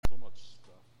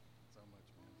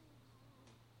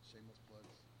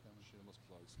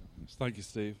Thank you,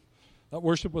 Steve. That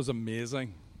worship was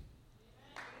amazing.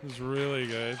 It was really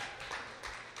good.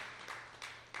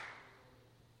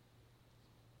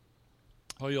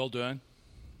 How you all doing?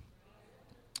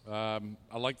 I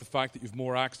like the fact that you've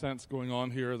more accents going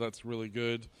on here. That's really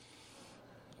good.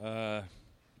 So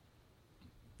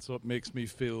it makes me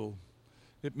feel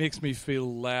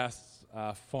less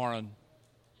foreign.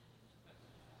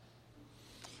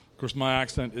 Of course, my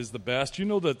accent is the best. You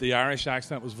know that the Irish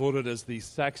accent was voted as the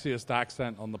sexiest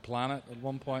accent on the planet at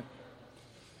one point.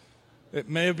 It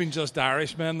may have been just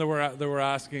Irishmen that were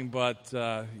asking, but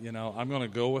I'm going to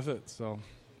go with it. So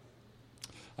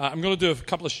I'm going to do a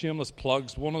couple of shameless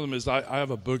plugs. One of them is I have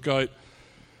a book out.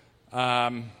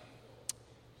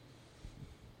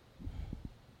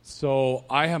 So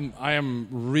I am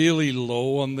really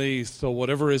low on these. So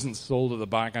whatever isn't sold at the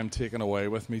back, I'm taking away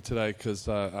with me today because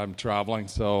I'm traveling.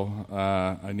 So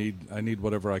I need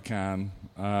whatever I can.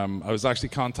 I was actually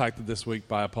contacted this week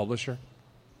by a publisher.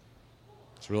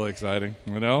 It's really exciting,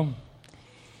 you know.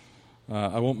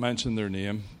 I won't mention their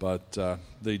name, but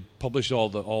they publish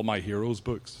all my heroes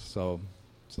books. So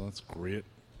that's great.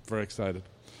 Very excited.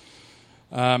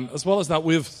 As well as that,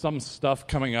 we have some stuff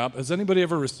coming up. Has anybody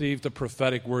ever received a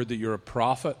prophetic word that you're a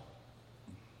prophet?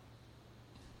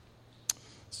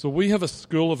 So we have a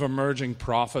school of emerging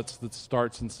prophets that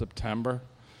starts in September.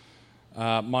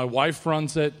 My wife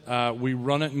runs it. We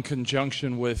run it in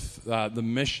conjunction with the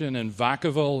mission in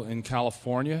Vacaville in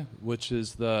California, which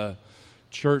is the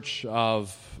church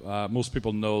of, most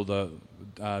people know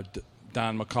Dan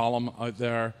McCollum out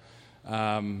there.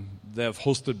 They've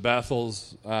hosted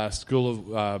Bethel's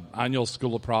annual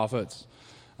School of Prophets,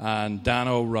 and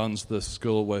Dano runs the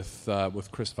school with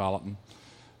Chris Valentin.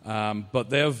 But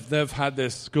they've had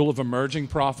this School of Emerging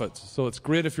Prophets, so it's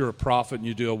great if you're a prophet and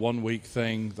you do a 1-week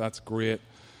thing. That's great.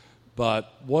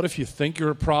 But what if you think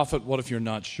you're a prophet? What if you're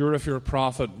not sure if you're a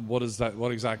prophet? What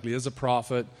exactly is a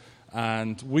prophet?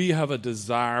 And we have a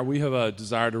desire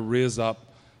to raise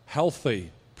up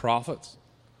healthy prophets.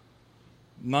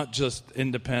 Not just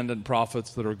independent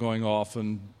prophets that are going off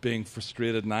and being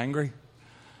frustrated and angry.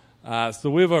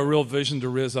 So we have a real vision to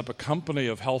raise up a company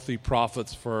of healthy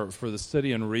prophets for the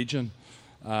city and region.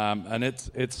 And it's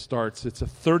a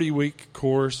 30-week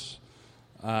course,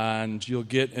 and you'll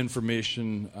get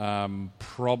information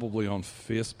probably on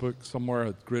Facebook somewhere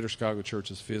at Greater Chicago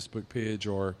Church's Facebook page,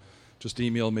 or just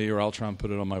email me, or I'll try and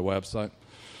put it on my website.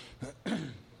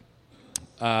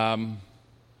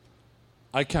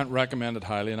 I can't recommend it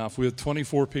highly enough. We had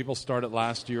 24 people start it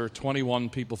last year. 21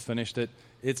 people finished it.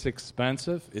 It's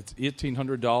expensive. It's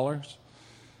 $1,800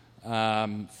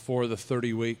 for the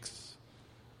 30 weeks.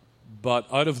 But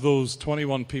out of those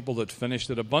 21 people that finished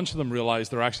it, a bunch of them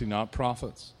realized they're actually not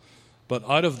prophets. But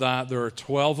out of that, there are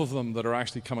 12 of them that are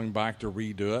actually coming back to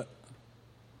redo it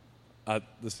at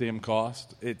the same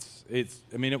cost. It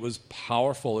was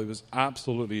powerful. It was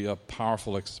absolutely a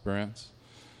powerful experience.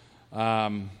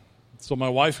 So my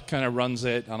wife kind of runs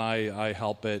it, and I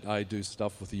help it. I do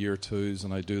stuff with the year twos,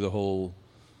 and I do the whole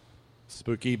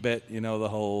spooky bit, the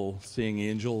whole seeing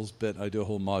angels bit. I do a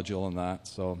whole module on that,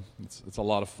 so it's a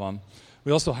lot of fun.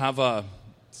 We also have a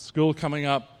school coming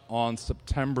up on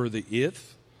September the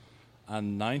 8th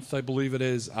and 9th, I believe it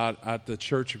is, at the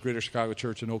Church of Greater Chicago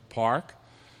Church in Oak Park.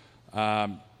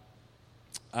 And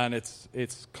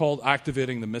it's called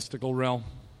Activating the Mystical Realm.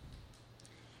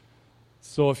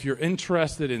 So if you're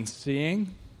interested in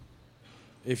seeing,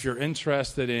 if you're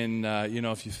interested in,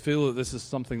 if you feel that this is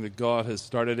something that God has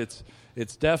started,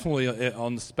 it's definitely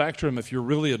on the spectrum. If you're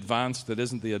really advanced, it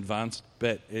isn't the advanced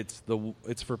bit.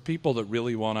 It's for people that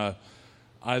really want to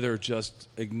either just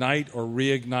ignite or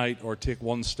reignite or take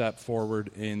one step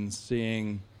forward in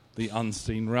seeing the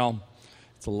unseen realm.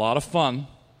 It's a lot of fun.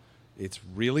 It's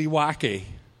really wacky.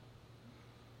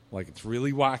 It's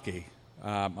really wacky.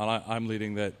 And I'm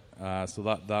leading that. So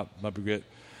that might be great.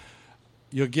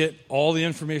 You'll get all the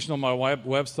information on my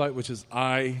website, which is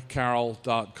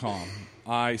icarroll.com.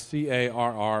 icarroll.com.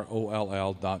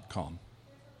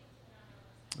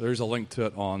 There's a link to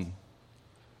it on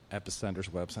Epicenter's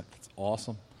website. That's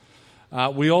awesome.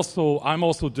 I'm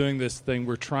also doing this thing.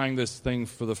 We're trying this thing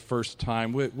for the first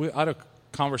time. We had a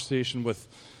conversation with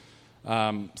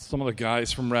some of the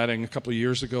guys from Reading a couple of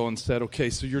years ago and said, okay,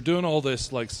 so you're doing all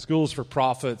this like schools for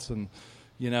prophets, and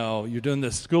you're doing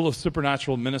this School of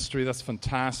Supernatural Ministry. That's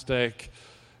fantastic.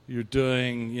 You're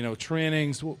doing,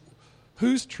 trainings.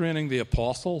 Who's training the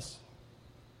apostles?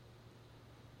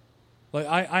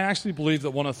 I actually believe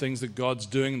that one of the things that God's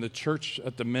doing in the church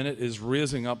at the minute is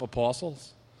raising up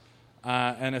apostles.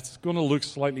 And it's going to look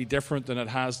slightly different than it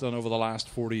has done over the last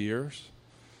 40 years.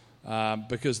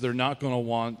 Because they're not going to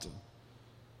want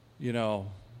they're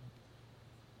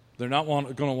not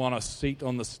going to want a seat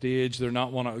on the stage. They're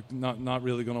not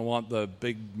really going to want the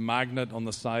big magnet on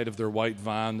the side of their white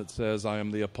van that says, "I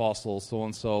am the apostle,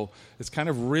 so-and-so." It's kind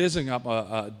of raising up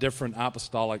a different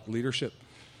apostolic leadership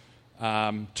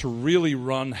to really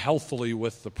run healthily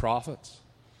with the prophets.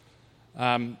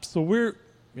 So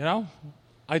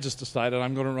I just decided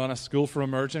I'm going to run a school for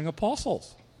emerging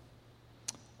apostles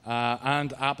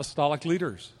and apostolic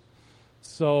leaders.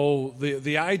 So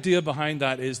the idea behind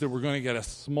that is that we're going to get a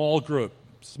small group.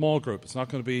 It's not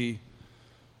going to be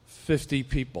 50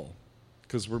 people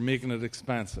because we're making it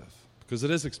expensive, because it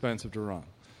is expensive to run.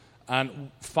 And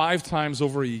 5 times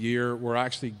over a year, we're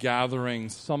actually gathering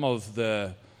some of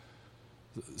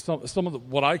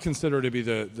what I consider to be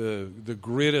the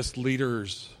greatest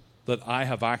leaders that I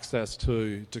have access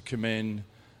to come in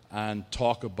and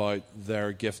talk about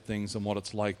their giftings and what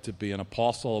it's like to be an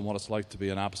apostle and what it's like to be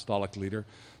an apostolic leader.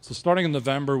 So starting in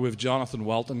November, we have Jonathan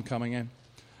Welton coming in,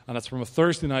 and it's from a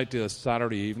Thursday night to a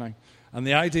Saturday evening. And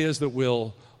the idea is that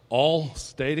we'll all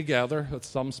stay together at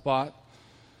some spot,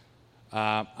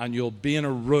 and you'll be in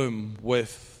a room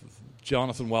with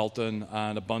Jonathan Welton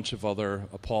and a bunch of other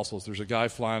apostles. There's a guy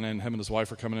flying in. Him and his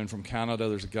wife are coming in from Canada.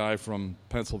 There's a guy from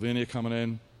Pennsylvania coming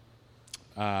in.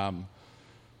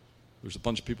 There's a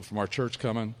bunch of people from our church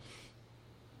coming,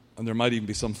 and there might even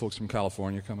be some folks from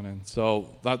California coming in. So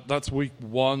that's week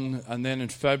 1. And then in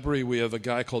February, we have a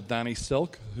guy called Danny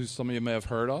Silk, who some of you may have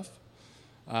heard of.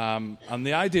 And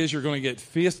the idea is you're going to get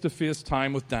face-to-face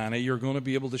time with Danny. You're going to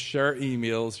be able to share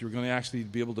emails. You're going to actually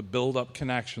be able to build up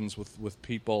connections with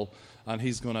people, and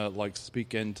he's going to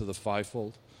speak into the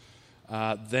fivefold.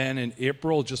 Then in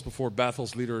April, just before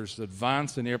Bethel's Leaders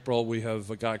Advance in April, we have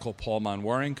a guy called Paul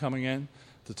Manwaring coming in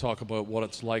to talk about what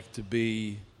it's like to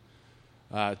be,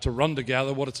 to run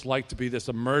together, what it's like to be this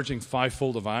emerging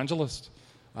fivefold evangelist,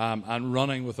 and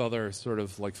running with other sort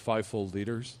of fivefold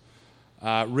leaders.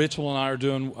 Rachel and I are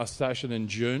doing a session in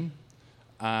June,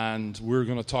 and we're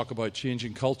going to talk about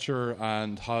changing culture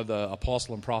and how the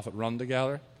apostle and prophet run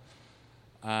together,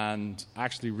 and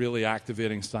actually really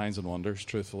activating signs and wonders,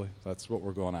 truthfully. That's what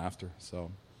we're going after.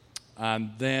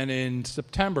 And then in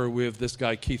September, we have this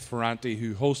guy, Keith Ferranti,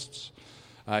 who hosts.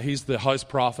 He's the house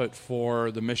prophet for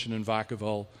the mission in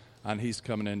Vacaville, and he's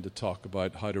coming in to talk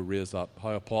about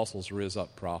how apostles raise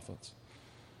up prophets.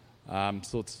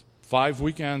 So it's 5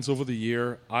 weekends over the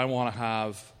year. I want to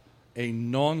have a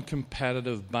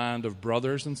non-competitive band of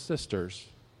brothers and sisters,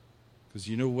 because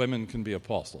women can be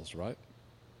apostles, right?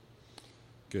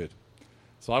 Good.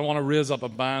 So I want to raise up a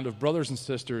band of brothers and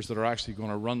sisters that are actually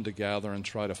going to run together and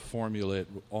try to formulate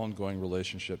ongoing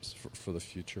relationships for the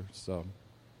future.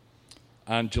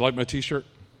 And do you like my T-shirt?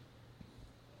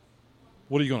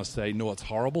 What are you going to say? No, it's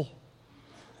horrible?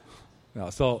 No.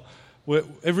 So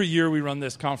every year we run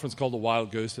this conference called the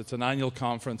Wild Goose. It's an annual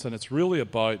conference, and it's really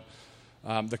about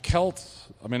the Celts.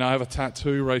 I have a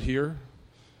tattoo right here,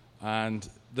 and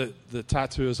the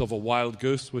tattoo is of a wild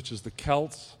goose, which is the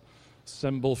Celts'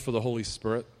 symbol for the Holy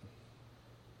Spirit.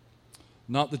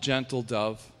 Not the gentle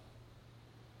dove,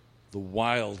 the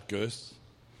wild goose.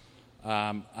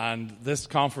 And this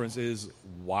conference is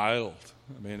wild.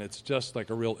 It's just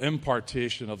like a real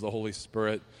impartation of the Holy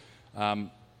Spirit.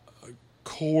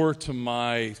 Core to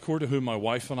who my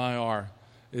wife and I are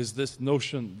is this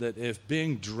notion that if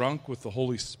being drunk with the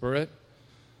Holy Spirit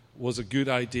was a good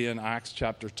idea in Acts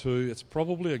chapter 2, it's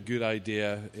probably a good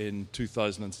idea in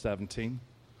 2017.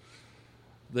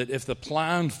 That if the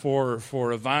plan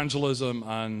for evangelism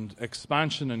and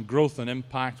expansion and growth and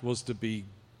impact was to be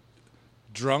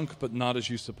drunk but not as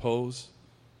you suppose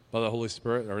by the Holy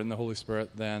Spirit or in the Holy Spirit,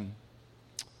 then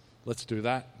let's do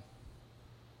that.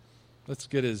 Let's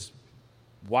get as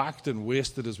whacked and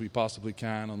wasted as we possibly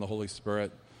can on the Holy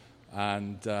Spirit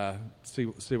and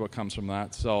see what comes from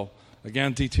that. So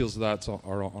again, details of that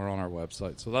are on our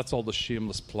website. So that's all the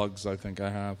shameless plugs I think I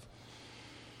have.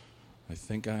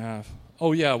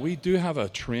 Oh yeah, we do have a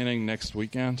training next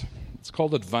weekend. It's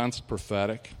called Advanced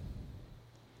Prophetic.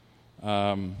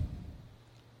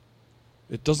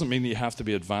 It doesn't mean that you have to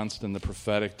be advanced in the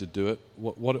prophetic to do it.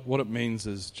 What it means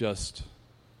is just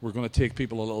we're going to take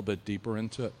people a little bit deeper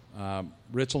into it.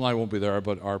 Rachel and I won't be there,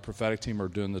 but our prophetic team are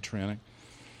doing the training.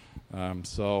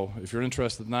 So if you're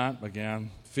interested in that,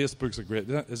 again, Facebook's a great...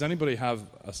 Does anybody have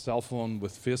a cell phone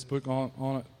with Facebook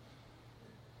on it?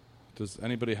 Does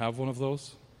anybody have one of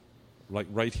those? Like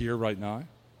right here, right now?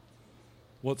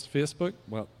 What's Facebook?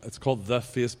 Well, it's called The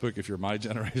Facebook if you're my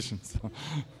generation. So.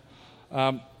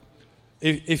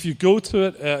 If you go to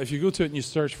it and you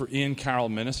search for Ian Carroll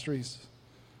Ministries,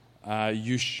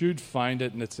 You should find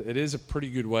it, and it is a pretty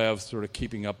good way of sort of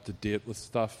keeping up to date with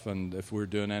stuff. And if we're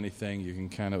doing anything, you can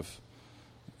kind of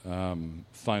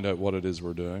find out what it is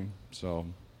we're doing. So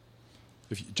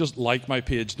if you just like my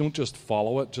page, don't just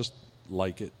follow it, just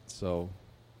like it. So,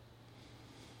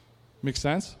 make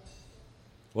sense?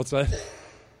 What's that?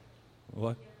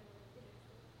 What?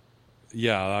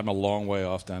 Yeah, I'm a long way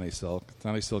off Danny Silk.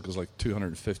 Danny Silk is like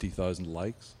 250,000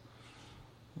 likes.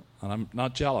 And I'm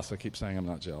not jealous. I keep saying I'm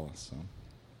not jealous. So.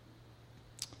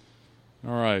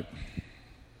 All right.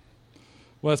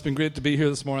 Well, it's been great to be here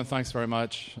this morning. Thanks very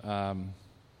much. I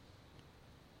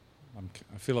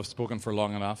feel I've spoken for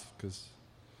long enough because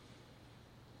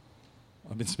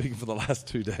I've been speaking for the last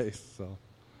 2 days. So,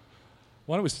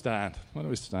 why don't we stand? Why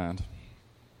don't we stand?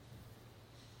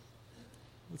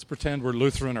 Let's pretend we're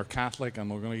Lutheran or Catholic, and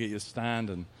we're going to get you to stand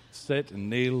and sit and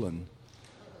kneel and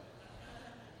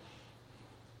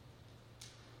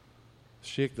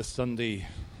shake the Sunday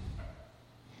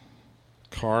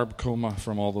carb coma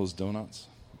from all those donuts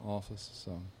off us.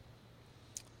 So,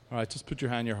 all right, just put your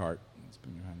hand in your heart.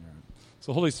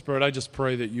 So, Holy Spirit, I just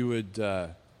pray that you would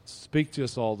speak to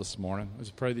us all this morning. I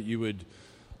just pray that you would,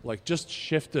 just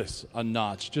shift us a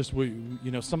notch.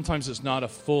 Sometimes it's not a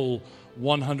full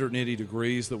 180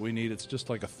 degrees that we need. It's just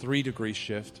like a 3-degree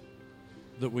shift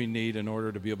that we need in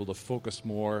order to be able to focus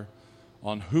more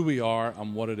on who we are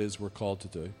and what it is we're called to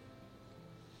do.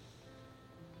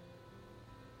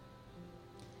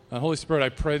 And Holy Spirit, I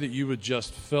pray that you would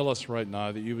just fill us right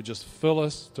now, that you would just fill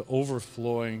us to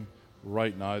overflowing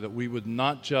right now, that we would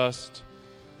not just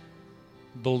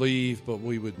believe, but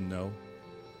we would know.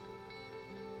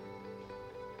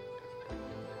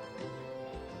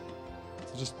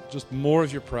 Just more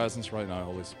of your presence right now,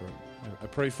 Holy Spirit. I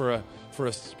pray for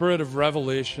a spirit of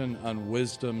revelation and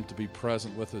wisdom to be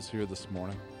present with us here this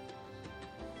morning.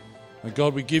 And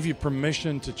God, we give you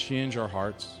permission to change our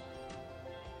hearts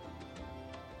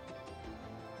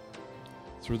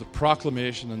through the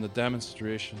proclamation and the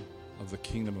demonstration of the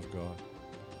kingdom of God.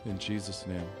 In Jesus'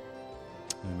 name,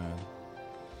 amen.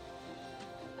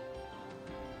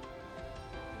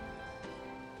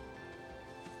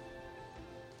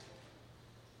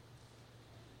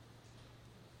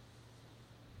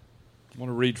 I want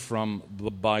to read from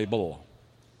the Bible.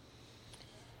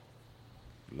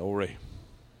 Glory.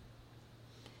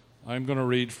 I'm going to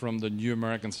read from the New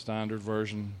American Standard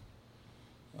Version.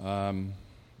 And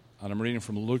I'm reading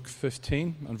from Luke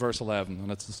 15 and verse 11.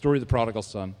 And it's the story of the prodigal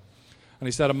son. And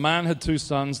he said, a man had 2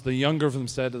 sons. The younger of them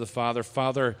said to the father,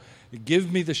 Father,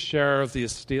 give me the share of the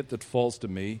estate that falls to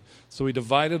me. So he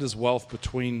divided his wealth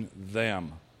between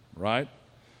them. Right?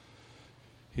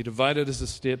 He divided his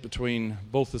estate between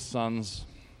both his sons.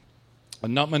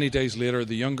 And not many days later,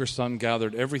 the younger son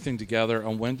gathered everything together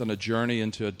and went on a journey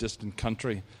into a distant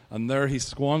country. And there he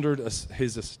squandered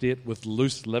his estate with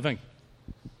loose living.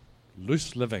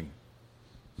 Loose living.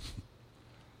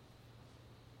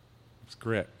 It's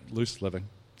great. Loose living.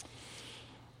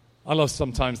 I love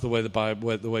sometimes the way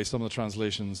the way some of the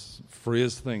translations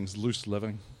phrase things. Loose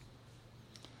living.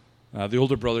 The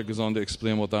older brother goes on to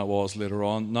explain what that was later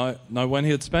on. Now, when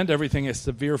he had spent everything, a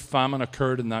severe famine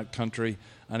occurred in that country,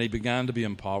 and he began to be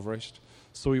impoverished.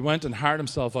 So he went and hired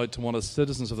himself out to one of the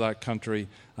citizens of that country,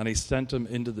 and he sent him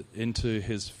into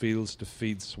his fields to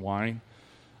feed swine.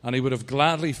 And he would have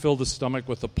gladly filled his stomach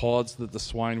with the pods that the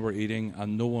swine were eating,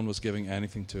 and no one was giving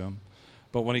anything to him.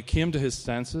 But when he came to his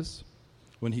senses,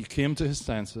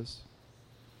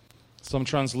 some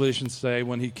translations say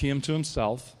when he came to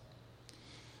himself,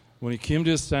 when he came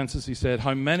to his senses, he said,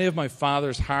 how many of my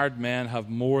father's hired men have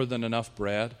more than enough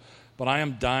bread, but I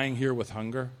am dying here with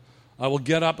hunger? I will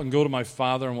get up and go to my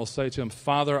father and will say to him,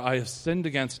 Father, I have sinned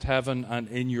against heaven and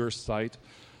in your sight.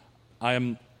 I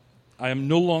am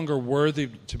no longer worthy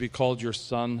to be called your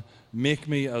son. Make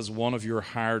me as one of your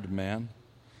hired men.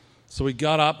 So he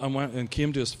got up and went and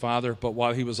came to his father, but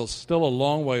while he was still a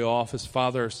long way off, his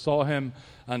father saw him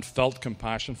and felt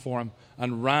compassion for him,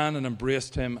 and ran and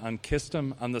embraced him and kissed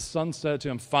him. And the son said to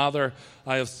him, Father,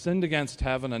 I have sinned against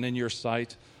heaven and in your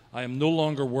sight. I am no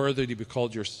longer worthy to be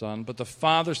called your son. But the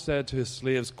father said to his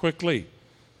slaves, quickly,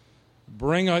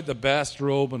 bring out the best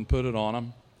robe and put it on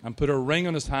him, and put a ring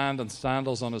on his hand and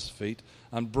sandals on his feet,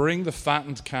 and bring the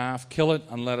fattened calf, kill it,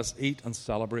 and let us eat and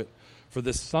celebrate. For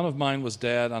this son of mine was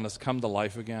dead and has come to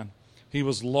life again. He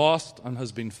was lost and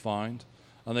has been found.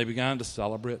 And they began to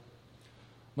celebrate.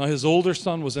 Now his older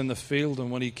son was in the field,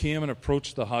 and when he came and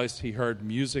approached the house, he heard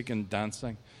music and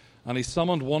dancing. And he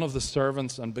summoned one of the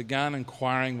servants and began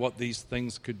inquiring what these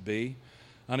things could be.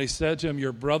 And he said to him,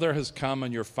 your brother has come,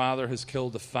 and your father has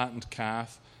killed the fattened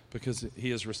calf, because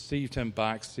he has received him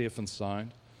back safe and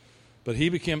sound. But he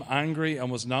became angry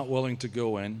and was not willing to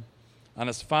go in. And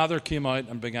his father came out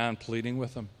and began pleading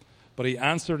with him. But he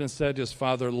answered and said to his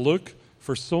father, "Look,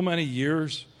 for so many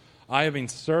years I have been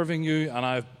serving you, and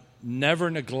I have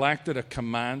never neglected a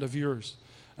command of yours.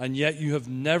 And yet you have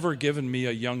never given me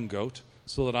a young goat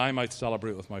so that I might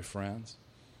celebrate with my friends.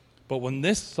 But when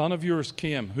this son of yours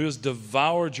came, who has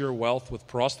devoured your wealth with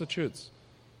prostitutes,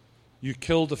 you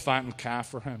killed a fattened calf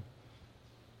for him."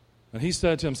 And he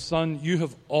said to him, "Son, you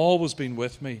have always been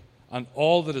with me, and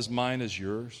all that is mine is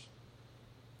yours.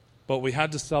 But we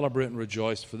had to celebrate and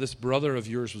rejoice, for this brother of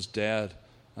yours was dead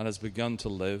and has begun to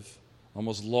live, and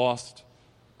was lost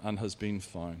and has been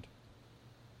found."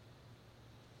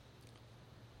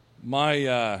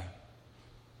 My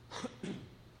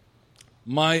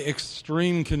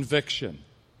extreme conviction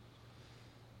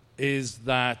is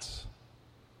that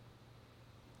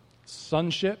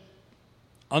sonship,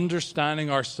 understanding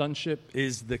our sonship,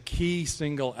 is the key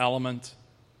single element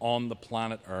on the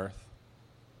planet Earth.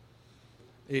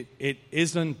 It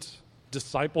isn't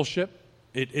discipleship.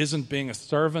 It isn't being a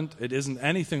servant. It isn't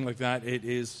anything like that. It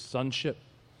is sonship.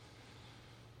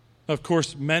 Of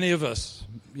course, many of us,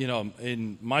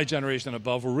 in my generation and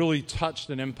above, were really touched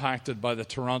and impacted by the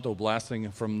Toronto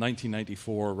blessing from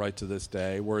 1994 right to this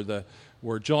day,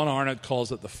 where John Arnott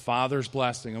calls it the Father's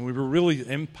blessing. And we were really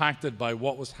impacted by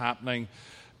what was happening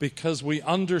because we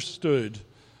understood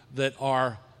that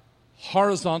our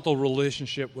horizontal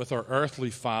relationship with our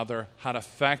earthly father had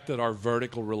affected our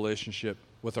vertical relationship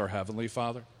with our heavenly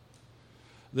Father.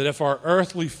 That if our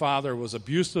earthly father was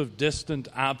abusive, distant,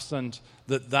 absent,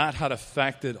 that had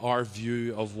affected our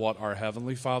view of what our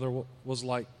heavenly Father was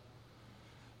like.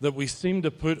 That we seem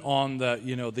to put on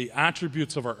the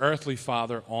attributes of our earthly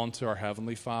father onto our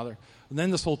heavenly Father. And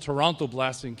then this whole Toronto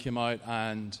blessing came out,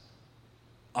 and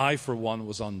I, for one,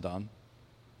 was undone.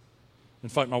 In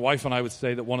fact, my wife and I would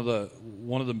say that one of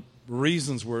the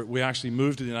reasons we actually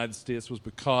moved to the United States was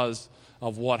because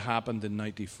of what happened in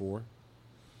 94.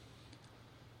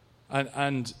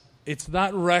 And it's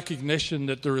that recognition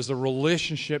that there is a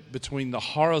relationship between the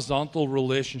horizontal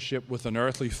relationship with an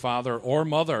earthly father or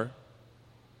mother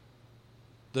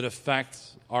that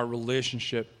affects our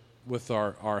relationship with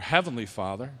our heavenly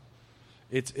Father.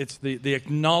 It's the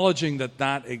acknowledging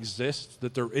that exists,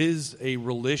 that there is a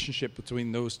relationship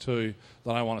between those two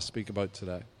that I want to speak about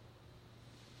today.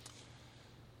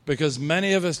 Because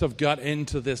many of us have got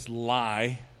into this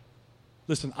lie.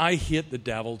 Listen, I hate the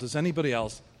devil. Does anybody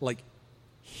else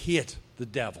hate the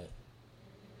devil?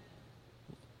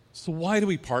 So why do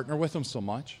we partner with him so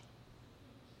much?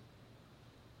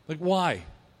 Why?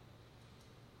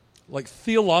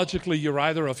 Theologically, you're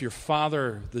either of your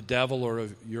father, the devil, or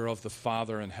you're of the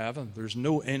Father in heaven. There's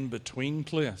no in-between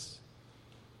place.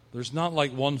 There's not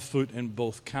one foot in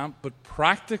both camp, but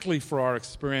practically for our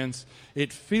experience,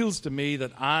 it feels to me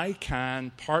that I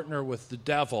can partner with the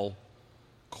devil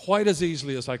quite as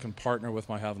easily as I can partner with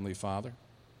my Heavenly Father.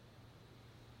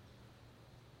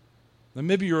 Now,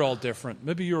 maybe you're all different.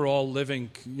 Maybe you're all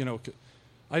living,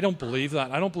 I don't believe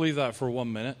that. I don't believe that for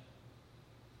 1 minute.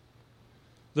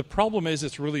 The problem is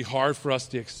it's really hard for us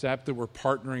to accept that we're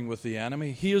partnering with the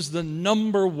enemy. He is the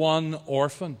number one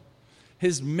orphan.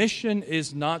 His mission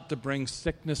is not to bring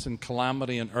sickness and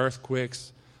calamity and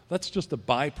earthquakes. That's just a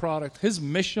byproduct. His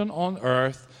mission on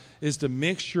earth is to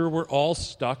make sure we're all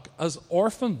stuck as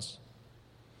orphans.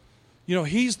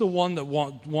 He's the one that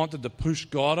wanted to push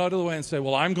God out of the way and say,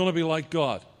 well, I'm going to be like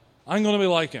God. I'm going to be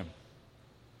like him.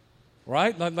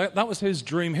 Right? That was his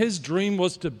dream. His dream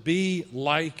was to be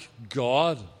like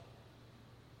God.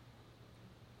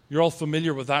 You're all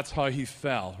familiar with that's how he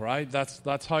fell, right?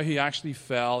 That's how he actually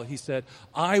fell. He said,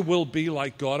 I will be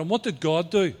like God. And what did God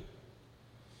do?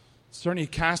 Certainly he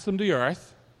cast him to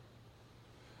earth.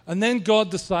 And then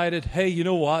God decided, hey, you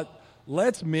know what?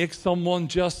 Let's make someone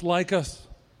just like us.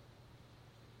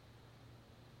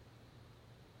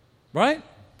 Right?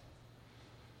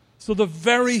 So the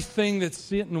very thing that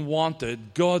Satan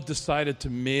wanted, God decided to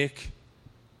make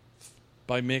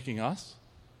by making us.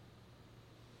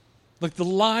 The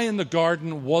lie in the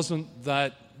garden wasn't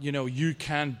that, you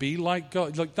can be like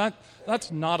God.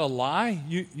 That's not a lie.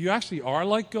 You actually are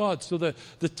like God. So the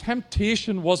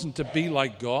temptation wasn't to be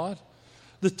like God.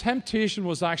 The temptation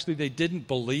was actually they didn't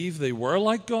believe they were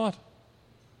like God.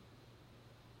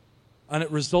 And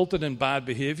it resulted in bad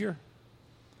behavior.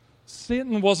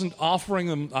 Satan wasn't offering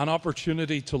them an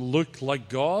opportunity to look like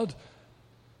God.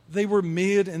 They were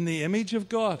made in the image of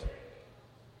God.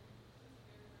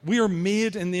 We are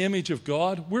made in the image of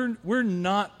God. We're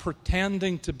not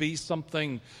pretending to be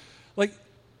something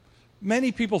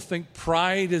Many people think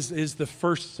pride is the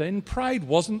first sin. Pride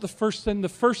wasn't the first sin. The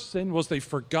first sin was they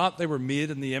forgot they were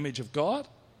made in the image of God.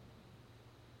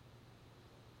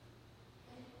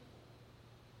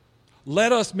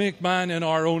 Let us make man in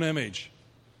our own image.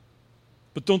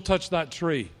 But don't touch that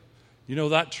tree. You know,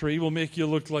 that tree will make you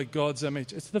look like God's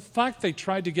image. It's the fact they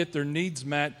tried to get their needs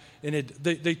met.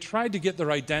 They tried to get their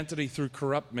identity through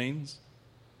corrupt means.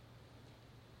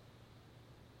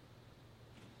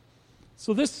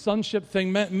 So this sonship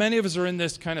thing, many of us are in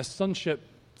this kind of sonship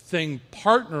thing,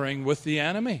 partnering with the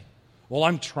enemy. Well,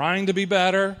 I'm trying to be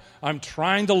better. I'm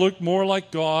trying to look more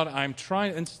like God.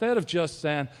 Instead of just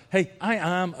saying, hey, I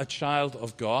am a child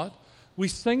of God, we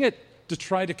sing it to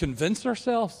try to convince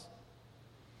ourselves.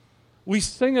 We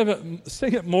sing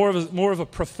it more of a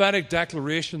prophetic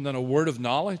declaration than a word of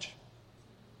knowledge.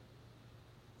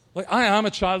 Like, I am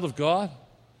a child of God.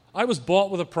 I was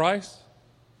bought with a price.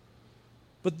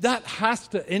 But that has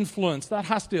to influence, that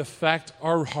has to affect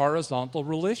our horizontal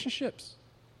relationships.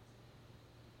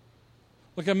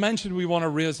 Like I mentioned, we want to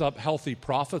raise up healthy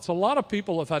prophets. A lot of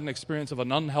people have had an experience of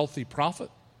an unhealthy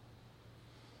prophet,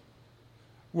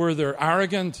 where they're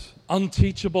arrogant,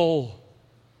 unteachable,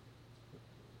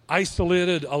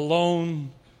 isolated,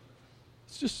 alone.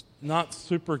 It's just not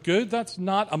super good. That's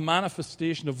not a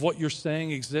manifestation of what you're saying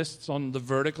exists on the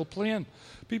vertical plane.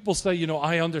 People say, you know,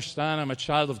 I understand I'm a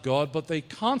child of God, but they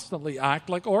constantly act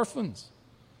like orphans.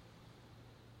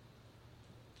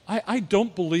 I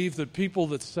don't believe that people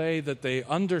that say that they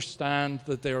understand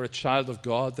that they're a child of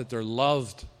God, that they're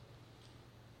loved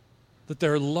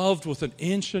with an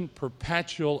ancient,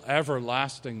 perpetual,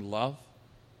 everlasting love.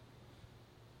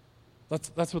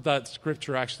 That's what that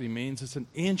scripture actually means. It's an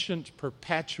ancient,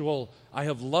 perpetual, I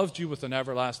have loved you with an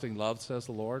everlasting love, says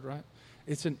the Lord, right?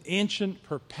 It's an ancient,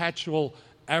 perpetual,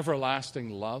 everlasting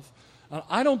love. And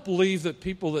I don't believe that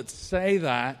people that say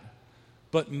that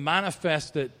but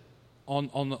manifest it on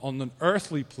an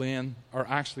earthly plane are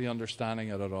actually understanding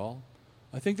it at all.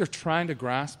 I think they're trying to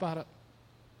grasp at it.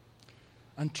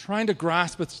 And trying to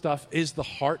grasp at stuff is the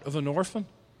heart of an orphan.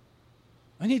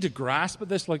 I need to grasp at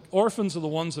this. Like, orphans are the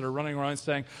ones that are running around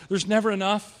saying, there's never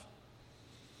enough.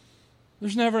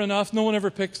 There's never enough. No one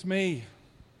ever picks me.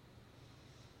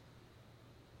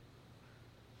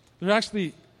 They're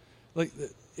actually, like,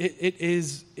 it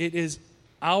is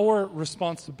our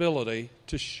responsibility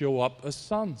to show up as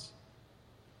sons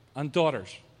and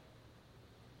daughters.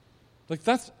 Like,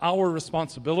 that's our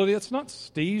responsibility. It's not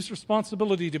Steve's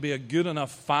responsibility to be a good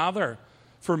enough father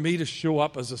for me to show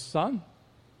up as a son.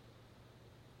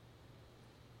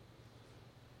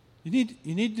 You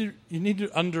need to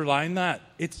underline that.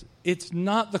 It's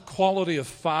not the quality of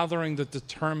fathering that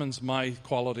determines my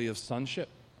quality of sonship.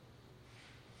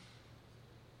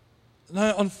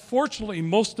 Now, unfortunately,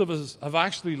 most of us have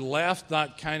actually left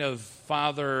that kind of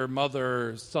father,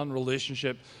 mother, son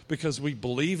relationship because we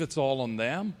believe it's all on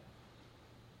them.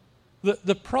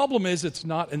 The problem is it's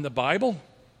not in the Bible.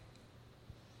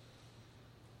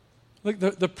 Like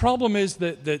the problem is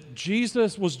that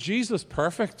Jesus, was Jesus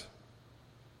perfect?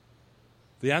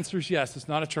 The answer is yes. It's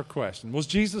not a trick question. Was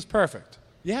Jesus perfect?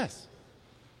 Yes.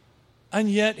 And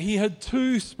yet he had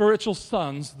two spiritual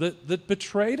sons that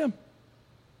betrayed him.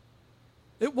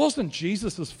 It wasn't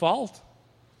Jesus' fault.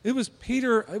 It was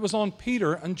on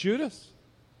Peter and Judas.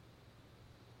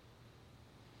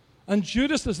 And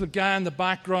Judas is the guy in the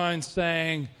background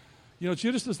saying,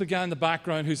 Judas is the guy in the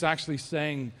background who's actually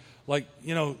saying, like,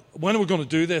 when are we going to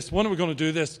do this? When are we going to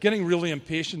do this? Getting really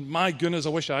impatient. My goodness, I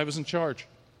wish I was in charge.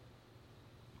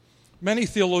 Many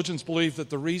theologians believe that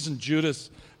the reason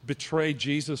Judas betrayed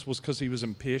Jesus was because he was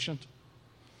impatient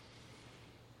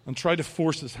and tried to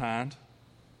force his hand.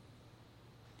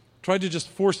 Tried to just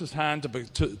force his hand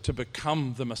to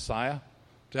become the Messiah,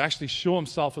 to actually show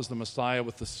himself as the Messiah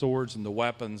with the swords and the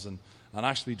weapons and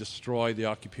actually destroy the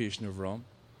occupation of Rome.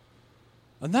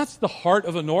 And that's the heart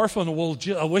of an orphan. Well,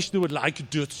 I wish I could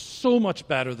do it so much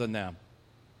better than them.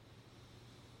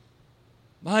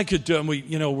 I could do it.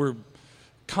 And we're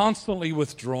constantly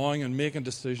withdrawing and making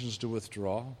decisions to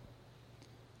withdraw.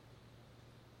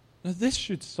 Now, this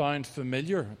should sound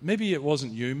familiar. Maybe it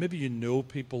wasn't you. Maybe you know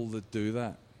people that do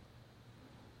that.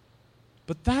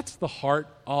 But that's the heart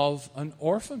of an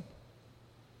orphan,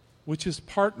 which is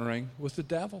partnering with the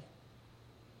devil.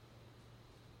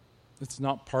 It's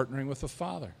not partnering with the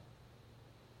Father.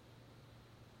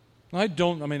 I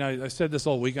said this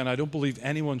all weekend. I don't believe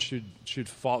anyone should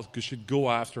go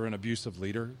after an abusive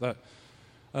leader.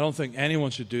 I don't think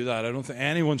anyone should do that. I don't think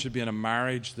anyone should be in a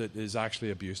marriage that is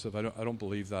actually abusive. I don't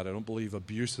believe that. I don't believe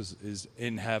abuse is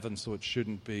in heaven, so it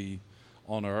shouldn't be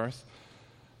on earth.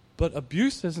 But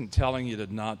abuse isn't telling you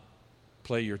to not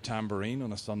play your tambourine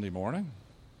on a Sunday morning.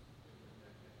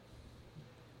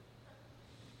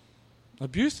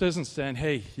 Abuse isn't saying,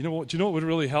 hey, you know what? Do you know what would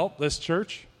really help this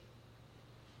church?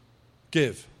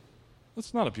 Give.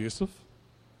 That's not abusive.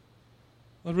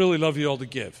 I'd really love you all to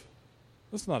give.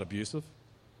 That's not abusive.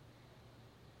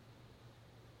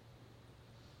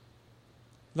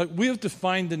 Like, we have to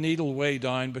find the needle way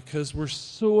down because we're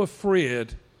so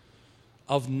afraid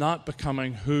of not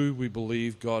becoming who we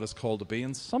believe God is called to be.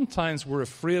 And sometimes we're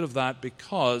afraid of that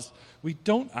because we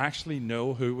don't actually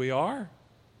know who we are.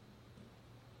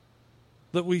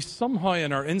 That we somehow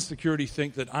in our insecurity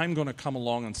think that I'm going to come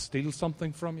along and steal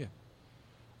something from you.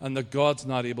 And that God's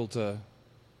not able to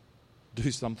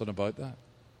do something about that.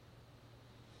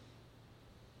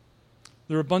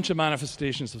 There are a bunch of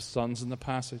manifestations of sons in the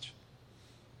passage.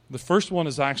 The first one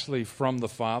is actually from the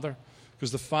Father,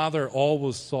 because the Father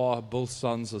always saw both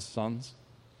sons as sons.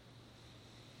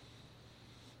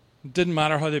 It didn't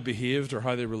matter how they behaved or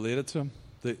how they related to him.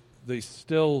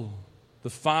 The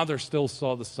Father still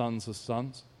saw the sons as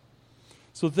sons.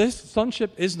 So this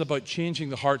sonship isn't about changing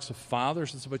the hearts of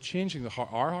fathers, it's about changing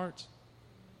our hearts.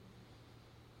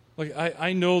 Like,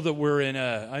 I know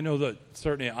that I know that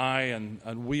certainly I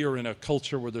and we are in a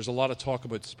culture where there's a lot of talk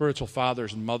about spiritual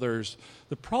fathers and mothers.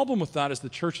 The problem with that is the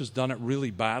church has done it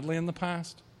really badly in the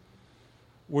past,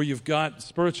 where you've got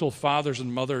spiritual fathers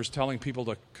and mothers telling people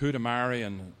who to marry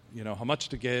and, you know, how much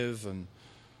to give and,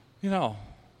 you know,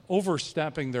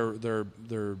 overstepping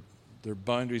their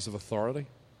boundaries of authority.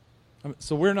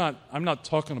 So I'm not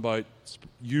talking about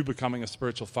you becoming a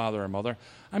spiritual father or mother.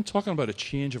 I'm talking about a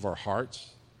change of our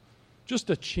hearts. Just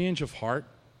a change of heart.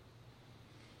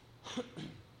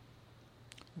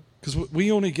 Because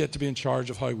we only get to be in charge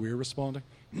of how we're responding,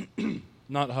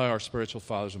 not how our spiritual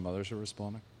fathers and mothers are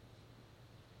responding.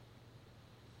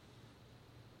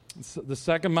 The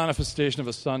second manifestation of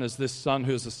a son is this son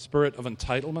who has a spirit of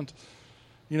entitlement.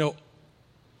 You know,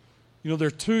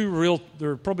 there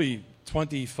are probably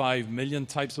 25 million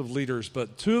types of leaders,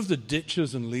 but two of the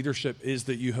ditches in leadership is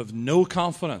that you have no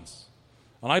confidence.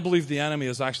 And I believe the enemy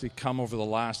has actually come over the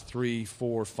last 3,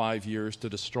 4, 5 years to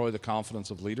destroy the confidence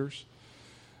of leaders.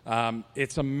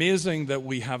 It's amazing that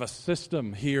we have a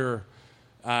system here,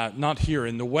 not here,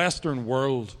 in the Western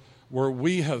world, where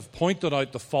we have pointed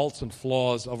out the faults and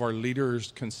flaws of our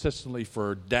leaders consistently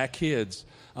for decades,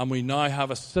 and we now have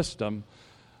a system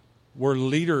where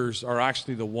leaders are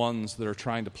actually the ones that are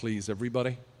trying to please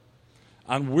everybody.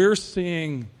 And we're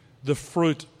seeing the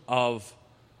fruit of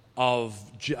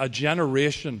a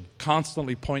generation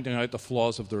constantly pointing out the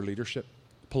flaws of their leadership,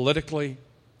 politically,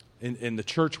 in the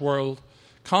church world,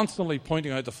 constantly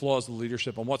pointing out the flaws of the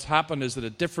leadership. And what's happened is that a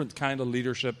different kind of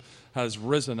leadership has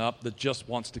risen up that just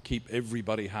wants to keep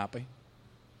everybody happy.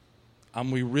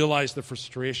 And we realize the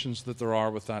frustrations that there are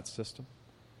with that system.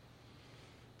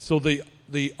 So the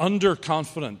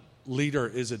underconfident leader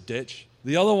is a ditch.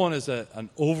 The other one is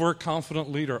an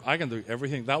overconfident leader. I can do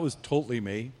everything. That was totally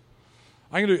me.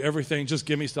 I can do everything. Just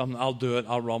give me something. I'll do it.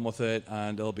 I'll run with it,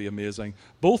 and it'll be amazing.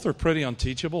 Both are pretty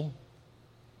unteachable.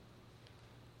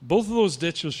 Both of those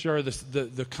ditches share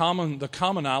the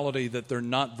commonality that they're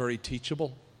not very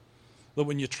teachable. That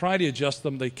when you try to adjust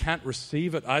them, they can't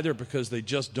receive it either because they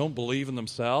just don't believe in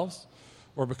themselves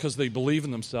or because they believe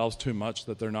in themselves too much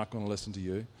that they're not going to listen to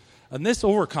you. And this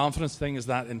overconfidence thing is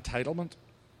that entitlement.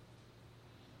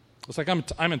 It's like,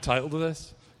 I'm entitled to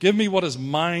this. Give me what is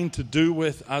mine to do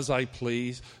with as I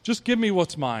please. Just give me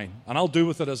what's mine, and I'll do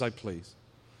with it as I please.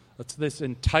 It's this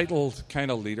entitled kind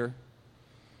of leader.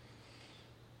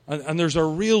 And there's a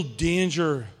real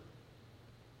danger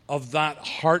of that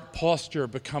heart posture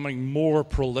becoming more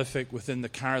prolific within the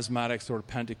charismatic sort of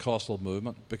Pentecostal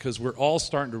movement, because we're all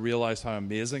starting to realize how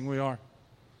amazing we are.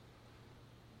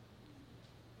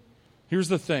 Here's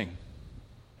the thing.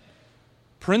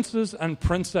 Princes and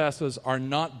princesses are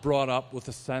not brought up with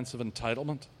a sense of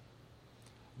entitlement.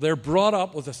 They're brought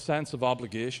up with a sense of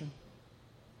obligation.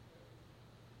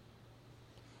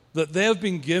 That they have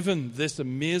been given this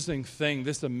amazing thing,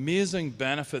 this amazing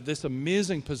benefit, this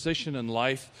amazing position in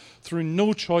life through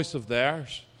no choice of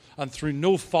theirs and through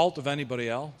no fault of anybody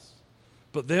else.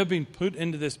 But they have been put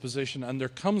into this position, and there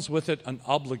comes with it an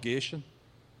obligation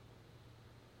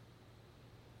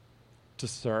to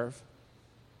serve.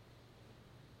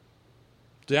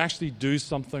 To actually do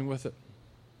something with it,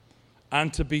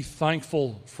 and to be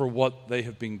thankful for what they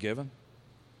have been given.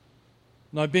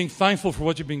 Now, being thankful for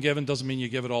what you've been given doesn't mean you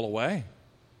give it all away.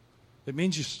 It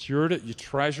means you steward it, you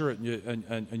treasure it,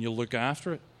 and you look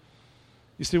after it.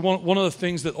 You see, one of the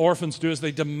things that orphans do is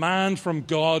they demand from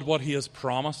God what He has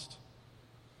promised.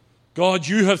 God,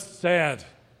 you have said.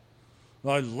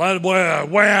 Now,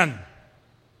 when?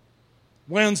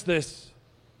 When's this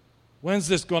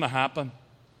going to happen?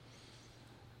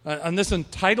 And this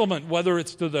entitlement, whether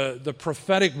it's to the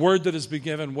prophetic word that has been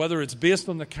given, whether it's based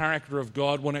on the character of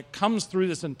God, when it comes through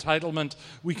this entitlement,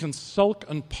 we can sulk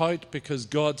and pout because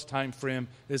God's time frame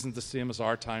isn't the same as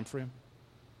our time frame.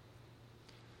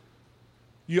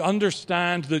 You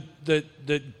understand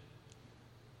that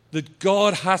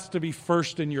God has to be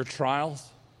first in your trials,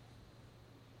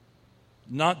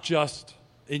 not just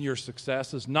in your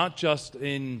successes, not just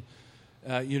in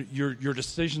your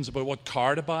decisions about what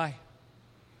car to buy.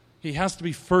 He has to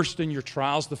be first in your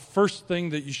trials. The first thing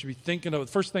that you should be thinking of,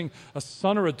 the first thing a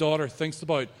son or a daughter thinks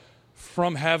about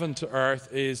from heaven to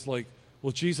earth is like,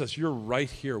 well, Jesus, you're right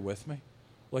here with me.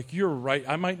 Like, you're right.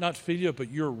 I might not feel you, but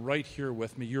you're right here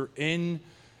with me. You're in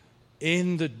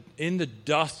the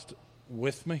dust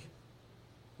with me.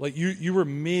 Like, you were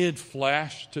made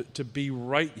flesh to be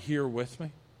right here with me.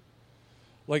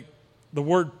 Like, the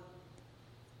word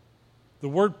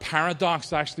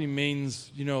paradox actually means,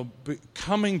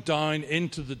 coming down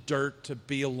into the dirt to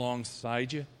be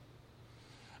alongside you.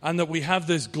 And that we have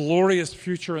this glorious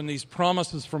future and these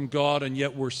promises from God, and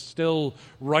yet we're still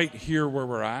right here where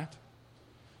we're at.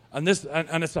 And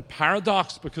it's a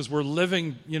paradox because we're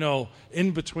living,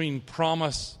 in between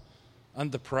promise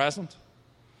and the present.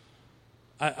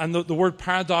 And the word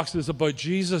paradox is about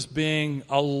Jesus being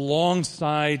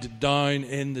alongside down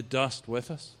in the dust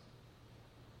with us.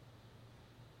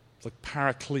 It's like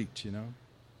paraclete,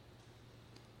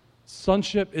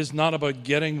 Sonship is not about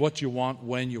getting what you want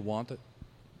when you want it.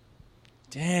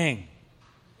 Dang.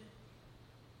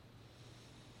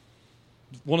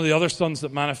 One of the other sons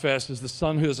that manifests is the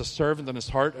son who is a servant in his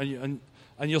heart. And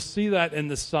you'll see that in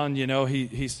the son,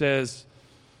 he says,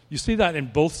 you see that in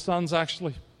both sons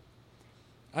actually.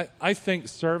 I think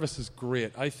service is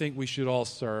great. I think we should all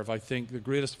serve. I think the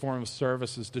greatest form of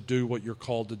service is to do what you're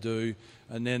called to do.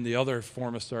 And then the other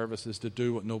form of service is to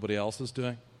do what nobody else is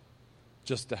doing,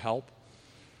 just to help.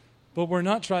 But we're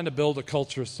not trying to build a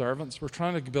culture of servants. We're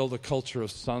trying to build a culture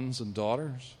of sons and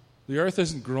daughters. The earth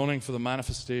isn't groaning for the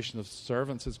manifestation of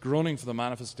servants. It's groaning for the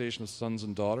manifestation of sons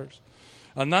and daughters.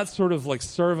 And that sort of like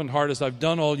servant heart is, I've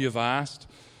done all you've asked.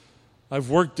 I've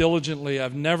worked diligently.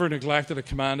 I've never neglected a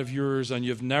command of yours, and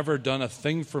you've never done a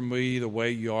thing for me the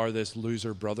way you are this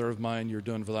loser brother of mine. You're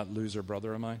doing for that loser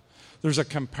brother of mine. There's a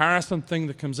comparison thing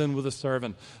that comes in with a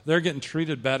servant. They're getting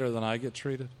treated better than I get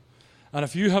treated. And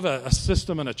if you have a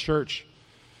system in a church,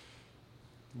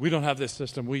 we don't have this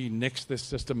system. We nixed this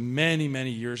system many, many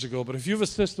years ago. But if you have a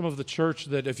system of the church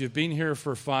that if you've been here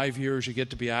for 5 years, you get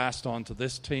to be asked onto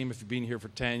this team. If you've been here for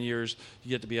 10 years, you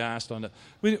get to be asked on it.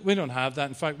 We don't have that.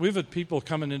 In fact, we've had people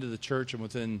coming into the church and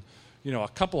within, a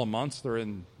couple of months, they're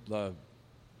in the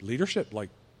leadership, like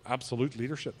absolute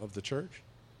leadership of the church.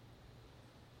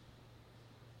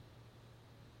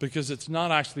 Because it's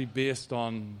not actually based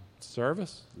on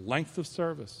service, length of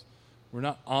service. We're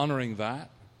not honoring that.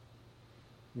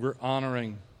 We're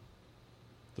honoring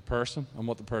the person and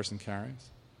what the person carries.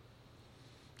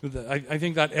 I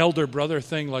think that elder brother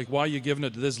thing, like why are you giving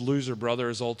it to this loser brother,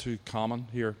 is all too common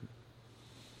here.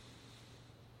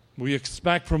 We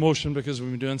expect promotion because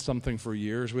we've been doing something for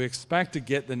years. We expect to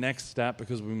get the next step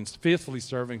because we've been faithfully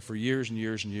serving for years and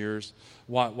years and years.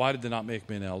 Why did they not make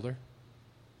me an elder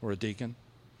or a deacon?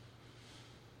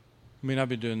 I mean, I've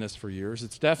been doing this for years.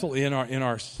 It's definitely in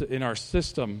our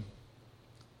system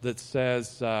that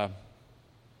says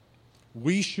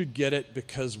we should get it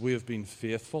because we have been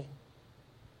faithful.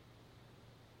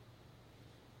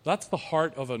 That's the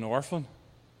heart of an orphan.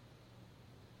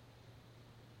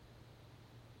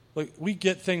 Like, we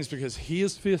get things because he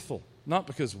is faithful, not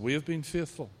because we have been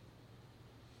faithful.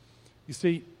 You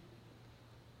see,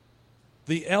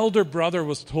 the elder brother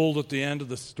was told at the end of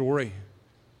the story,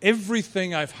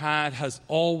 everything I've had has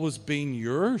always been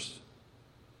yours.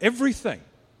 Everything.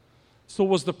 So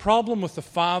was the problem with the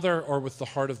father or with the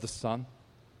heart of the son?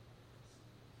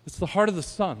 It's the heart of the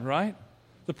son, right?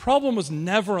 The problem was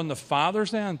never on the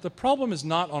father's end. The problem is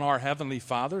not on our heavenly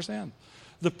Father's end.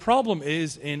 The problem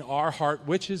is in our heart,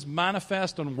 which is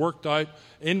manifest and worked out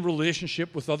in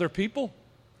relationship with other people.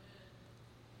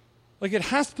 Like, it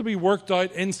has to be worked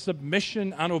out in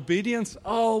submission and obedience.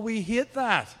 Oh, we hate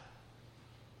that.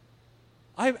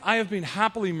 I have been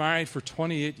happily married for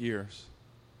 28 years.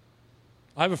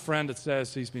 I have a friend that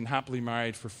says he's been happily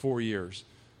married for 4 years.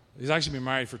 He's actually been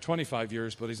married for 25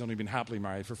 years, but he's only been happily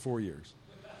married for 4 years.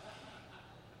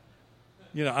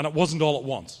 And it wasn't all at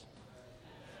once.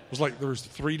 It was like there was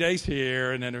 3 days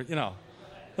here, and then,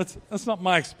 that's not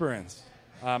my experience.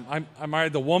 I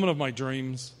married the woman of my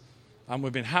dreams, and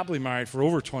we've been happily married for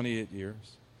over 28 years.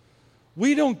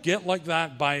 We don't get like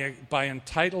that by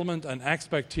entitlement and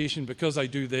expectation. Because I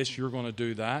do this, you're going to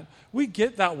do that. We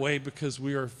get that way because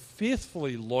we are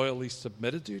faithfully, loyally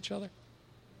submitted to each other.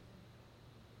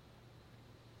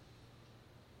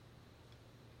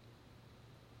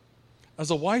 As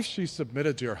a wife, she's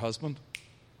submitted to her husband.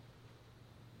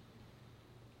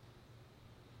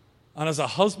 And as a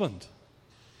husband,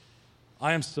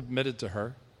 I am submitted to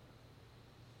her.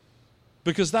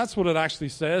 Because that's what it actually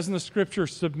says in the Scripture,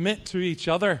 submit to each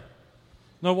other.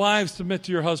 Now, wives, submit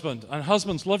to your husband. And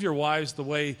husbands, love your wives the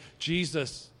way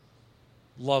Jesus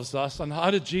loves us. And how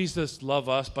did Jesus love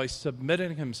us? By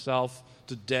submitting himself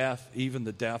to death, even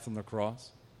the death on the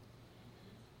cross.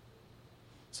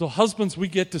 So husbands, we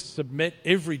get to submit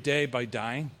every day by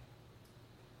dying.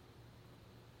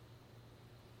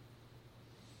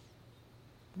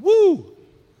 Woo!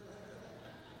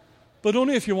 But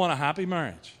only if you want a happy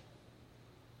marriage.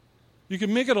 You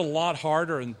can make it a lot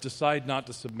harder and decide not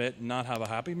to submit and not have a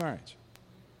happy marriage.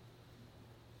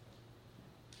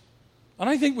 And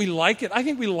I think we like it. I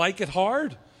think we like it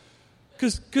hard.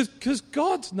 Because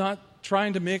God's not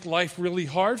trying to make life really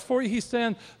hard for you. He's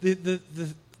saying the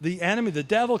enemy, the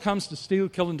devil, comes to steal,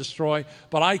 kill, and destroy,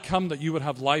 but I come that you would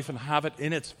have life and have it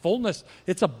in its fullness.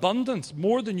 It's abundance,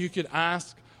 more than you could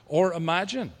ask or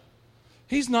imagine.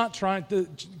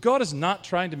 God is not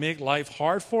trying to make life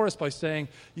hard for us by saying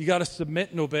you got to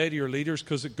submit and obey to your leaders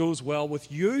because it goes well with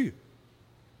you.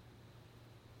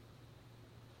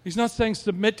 He's not saying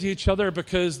submit to each other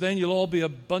because then you'll all be a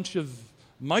bunch of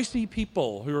mousy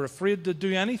people who are afraid to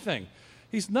do anything.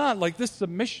 He's not. Like, this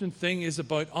submission thing is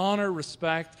about honor,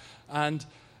 respect, and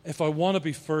if I want to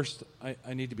be first,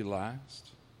 I need to be last.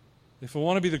 If I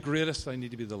want to be the greatest, I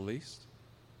need to be the least.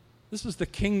 This is the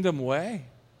kingdom way.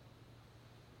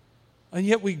 And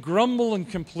yet we grumble and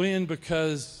complain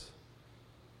because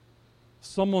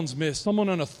someone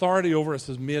in authority over us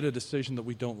has made a decision that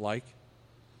we don't like.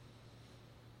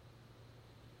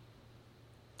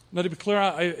 Now, to be clear,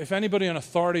 if anybody in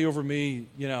authority over me,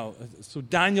 so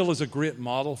Daniel is a great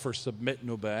model for submit and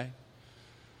obey.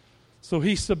 So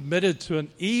he submitted to an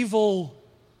evil,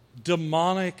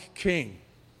 demonic king.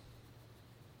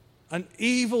 An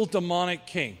evil, demonic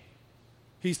king.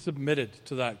 He submitted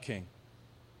to that king.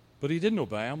 But he didn't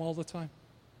obey him all the time.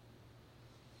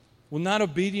 When that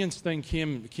obedience thing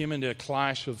came into a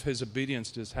clash of his obedience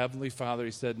to his heavenly Father,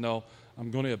 he said, no, I'm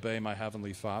going to obey my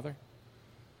heavenly Father.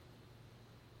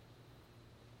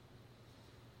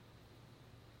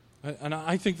 And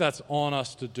I think that's on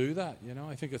us to do that.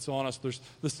 I think it's on us.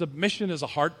 The submission is a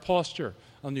heart posture,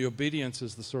 and the obedience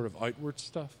is the sort of outward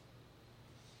stuff.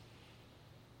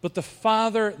 But the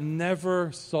Father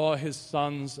never saw his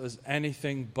sons as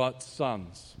anything but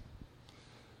sons.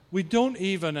 We don't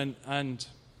even, and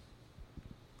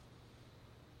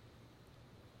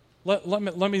let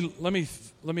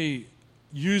me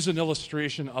use an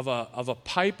illustration of a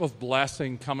pipe of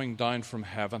blessing coming down from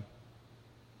heaven.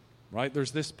 Right?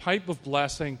 There's this pipe of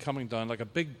blessing coming down, like a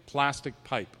big plastic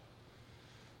pipe.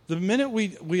 The minute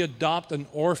we adopt an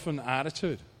orphan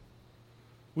attitude,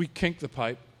 we kink the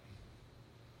pipe.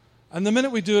 And the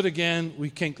minute we do it again, we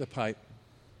kink the pipe.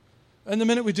 And the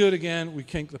minute we do it again, we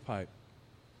kink the pipe.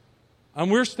 And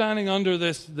we're standing under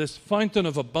this fountain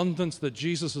of abundance that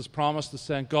Jesus has promised us,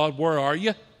 saying, God, where are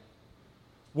you?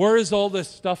 Where is all this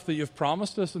stuff that you've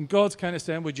promised us? And God's kind of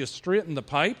saying, would you straighten the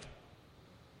pipe?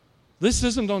 This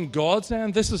isn't on God's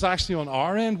end. This is actually on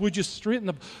our end. Would you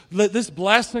straighten this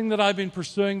blessing that I've been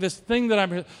pursuing, this thing that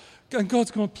I'm... And God's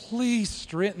going, please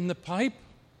straighten the pipe.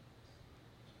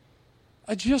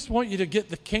 I just want you to get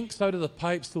the kinks out of the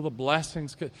pipe so the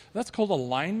blessings... That's called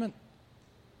alignment.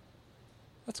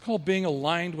 That's called being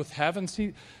aligned with heaven.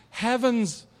 See,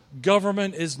 heaven's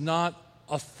government is not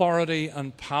authority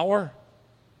and power.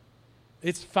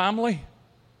 It's family.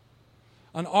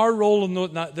 And our role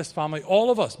in this family,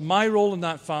 all of us, my role in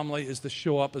that family is to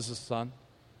show up as a son.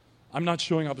 I'm not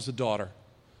showing up as a daughter,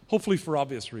 hopefully for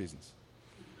obvious reasons.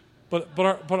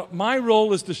 But my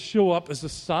role is to show up as a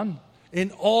son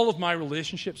in all of my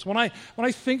relationships. When I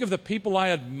think of the people I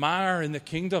admire in the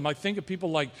kingdom, I think of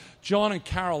people like John and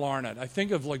Carol Arnott. I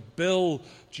think of like Bill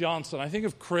Johnson. I think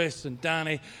of Chris and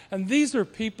Danny. And these are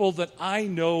people that I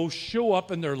know show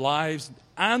up in their lives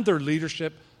and their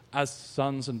leadership as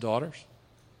sons and daughters.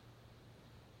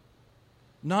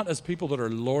 Not as people that are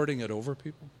lording it over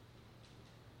people.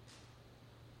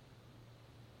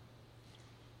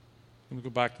 Let me go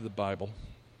back to the Bible.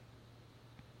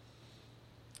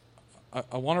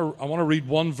 I want to read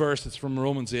one verse. It's from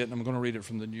Romans 8, and I'm going to read it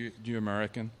from the New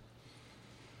American.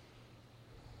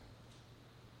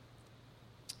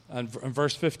 And in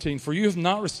verse 15, for you have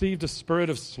not received a spirit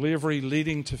of slavery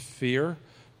leading to fear,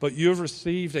 but you have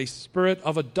received a spirit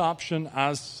of adoption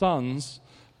as sons,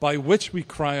 by which we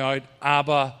cry out,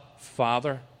 Abba,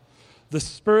 Father. The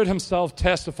Spirit himself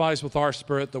testifies with our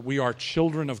spirit that we are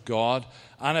children of God,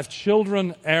 and if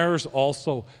children, heirs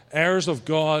also, heirs of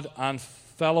God and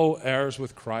fellow heirs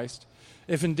with Christ,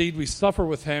 if indeed we suffer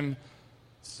with him,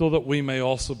 so that we may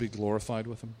also be glorified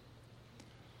with him.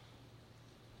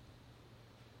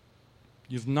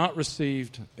 You've not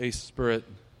received a spirit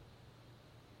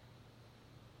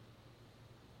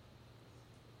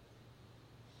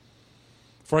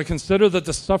For I consider that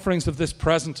the sufferings of this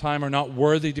present time are not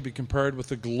worthy to be compared with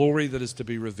the glory that is to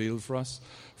be revealed for us.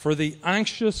 For the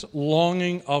anxious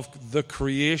longing of the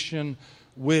creation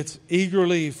waits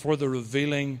eagerly for the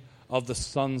revealing of the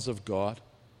sons of God.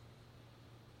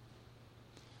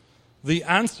 The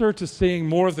answer to seeing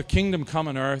more of the kingdom come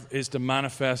on earth is to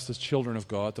manifest as children of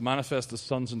God, to manifest as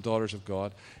sons and daughters of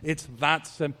God. It's that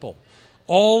simple.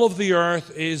 All of the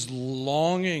earth is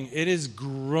longing, it is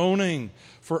groaning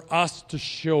for us to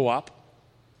show up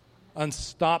and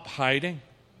stop hiding.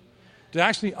 To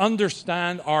actually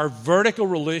understand our vertical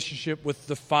relationship with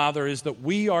the Father is that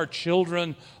we are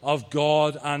children of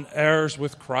God and heirs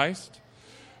with Christ.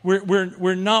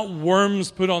 We're not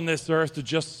worms put on this earth to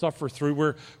just suffer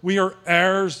through. We are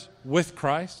heirs with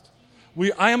Christ.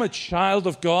 I am a child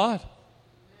of God.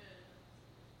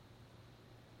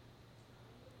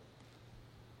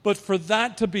 But for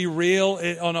that to be real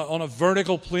on a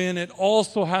vertical plane, it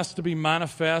also has to be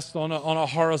manifest on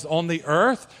the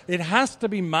earth. It has to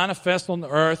be manifest on the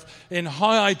earth in how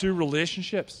I do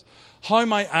relationships, how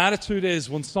my attitude is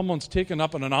when someone's taken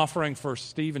up an offering for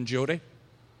Steve and Jody.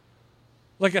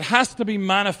 Like, it has to be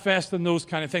manifest in those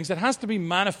kind of things. It has to be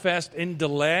manifest in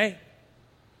delay.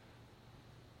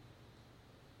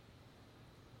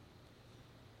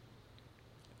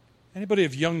 Anybody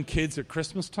have young kids at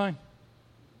Christmas time?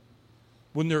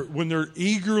 When they're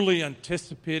eagerly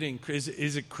anticipating,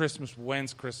 is it Christmas?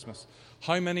 When's Christmas?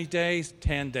 How many days?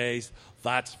 10 days.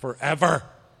 That's forever.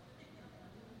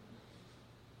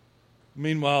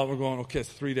 Meanwhile, we're going, okay, it's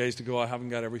 3 days to go. I haven't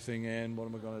got everything in. What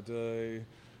am I going to do?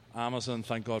 Amazon,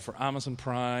 thank God for Amazon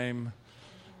Prime.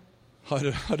 How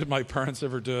did my parents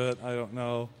ever do it? I don't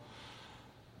know.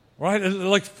 Right? It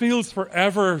like feels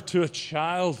forever to a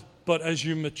child, but as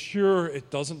you mature, it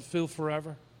doesn't feel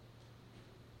forever.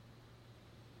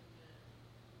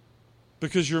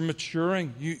 Because you're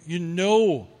maturing. You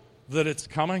know that it's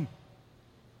coming.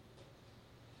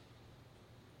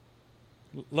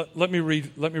 Let me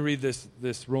read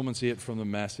this Romans 8 from the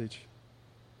Message.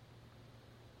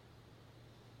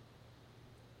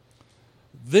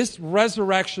 This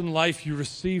resurrection life you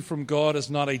receive from God is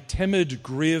not a timid,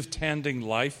 grave-tending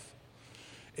life.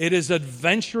 It is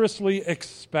adventurously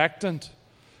expectant,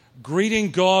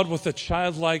 greeting God with a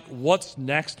childlike, "What's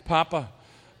next, Papa?"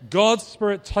 God's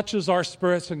Spirit touches our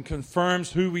spirits and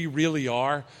confirms who we really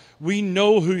are. We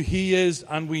know who He is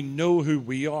and we know who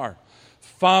we are,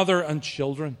 Father and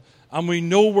children. And we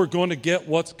know we're going to get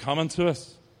what's coming to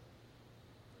us.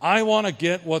 I want to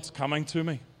get what's coming to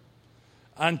me.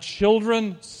 And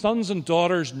children, sons and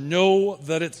daughters, know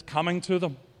that it's coming to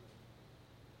them.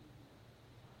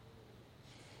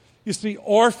 You see,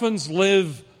 orphans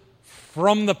live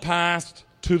from the past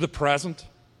to the present.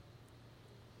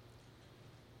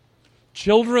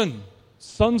 Children,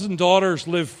 sons and daughters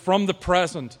live from the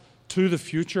present to the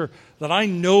future. That I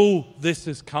know this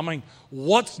is coming.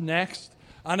 What's next?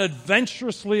 And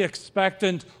adventurously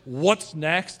expectant, what's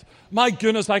next? My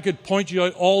goodness, I could point you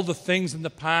out all the things in the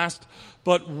past,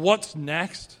 but what's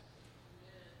next?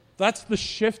 That's the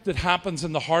shift that happens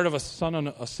in the heart of a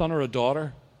son or a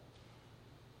daughter.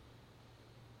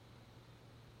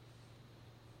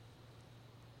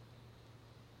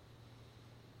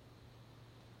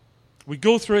 We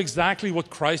go through exactly what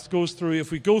Christ goes through.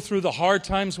 If we go through the hard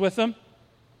times with Him,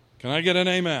 can I get an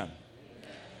amen?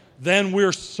 Then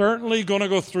we're certainly going to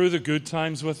go through the good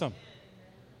times with Him.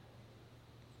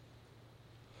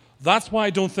 That's why I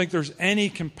don't think there's any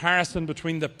comparison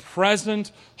between the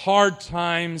present hard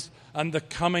times and the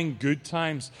coming good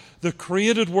times. The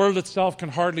created world itself can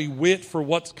hardly wait for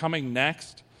what's coming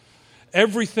next.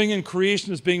 Everything in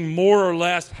creation is being more or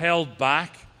less held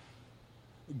back.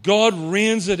 God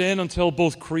reins it in until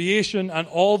both creation and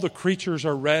all the creatures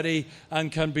are ready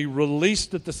and can be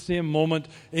released at the same moment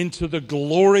into the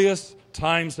glorious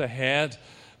times ahead.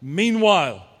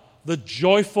 Meanwhile, the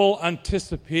joyful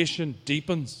anticipation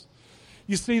deepens.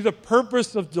 You see, the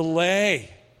purpose of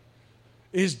delay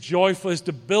is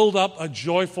to build up a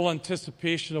joyful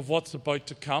anticipation of what's about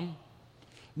to come.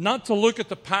 not to look at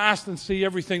the past and see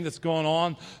everything that's going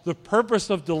on. The purpose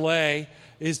of delay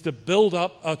is to build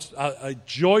up a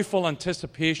joyful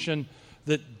anticipation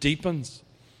that deepens.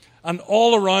 And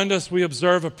all around us, we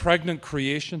observe a pregnant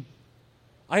creation.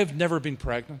 I have never been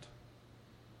pregnant.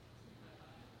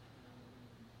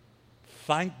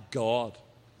 Thank God.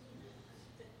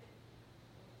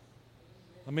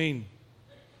 I mean,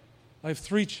 I have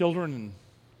 3 children, and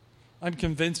I'm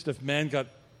convinced if men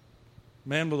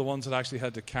were the ones that actually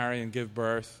had to carry and give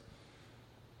birth,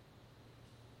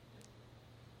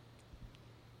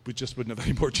 we just wouldn't have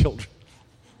any more children.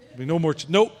 There'd be no more.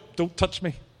 Nope, don't touch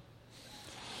me.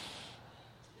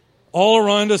 All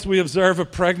around us, we observe a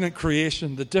pregnant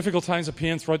creation. The difficult times of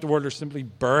pain throughout the world are simply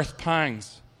birth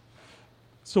pangs.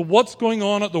 So what's going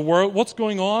on at the world? What's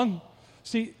going on?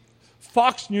 See,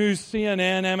 Fox News,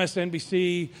 CNN,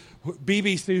 MSNBC,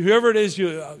 BBC, whoever it is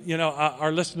you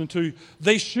are listening to,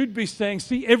 they should be saying,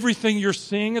 see everything you're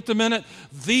seeing at the minute?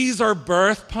 These are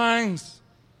birth pangs.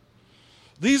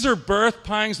 These are birth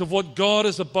pangs of what God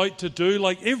is about to do.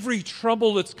 Like every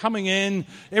trouble that's coming in,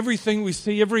 everything we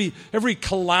see, every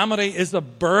calamity is a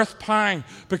birth pang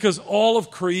because all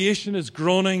of creation is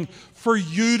groaning for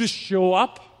you to show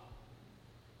up.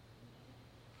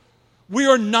 We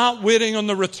are not waiting on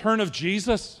the return of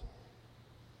Jesus.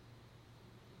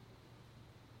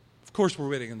 Of course we're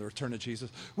waiting on the return of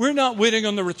Jesus. We're not waiting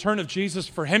on the return of Jesus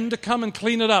for Him to come and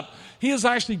clean it up. He has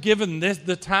actually given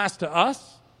the task to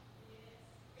us.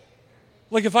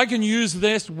 Like if I can use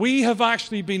this, we have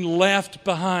actually been left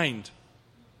behind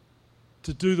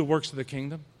to do the works of the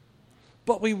kingdom.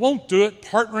 But we won't do it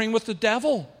partnering with the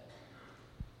devil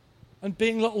and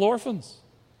being little orphans.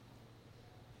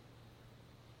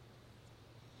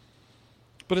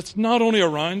 But it's not only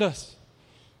around us.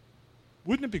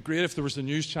 Wouldn't it be great if there was a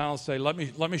news channel say, let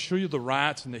me show you the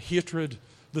riots and the hatred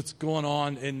that's going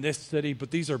on in this city, but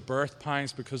these are birth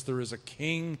pangs because there is a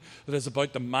king that is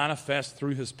about to manifest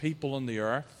through his people on the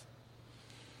earth.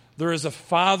 There is a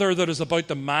Father that is about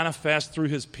to manifest through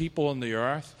his people on the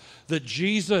earth. That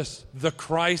Jesus, the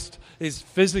Christ, is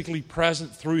physically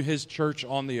present through his church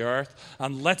on the earth.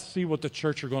 And let's see what the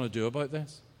church are going to do about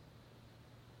this.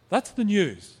 That's the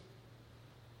news.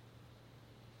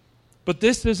 But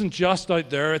this isn't just out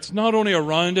there. It's not only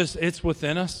around us, it's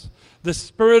within us. The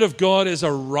Spirit of God is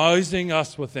arousing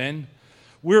us within.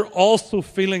 We're also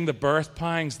feeling the birth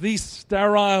pangs. These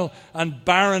sterile and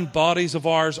barren bodies of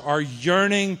ours are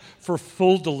yearning for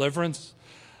full deliverance.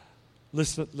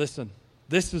 Listen.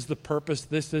 This is the purpose.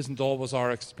 This isn't always our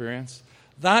experience.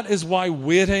 That is why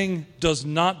waiting does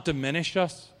not diminish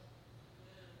us.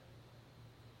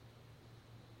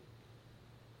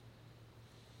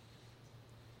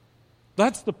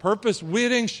 That's the purpose.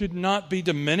 Waiting should not be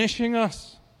diminishing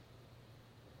us.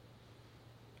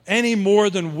 Any more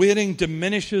than waiting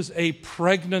diminishes a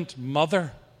pregnant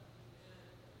mother.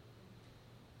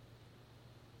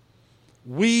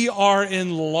 We are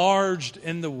enlarged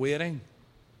in the waiting.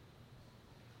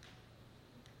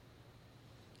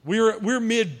 We're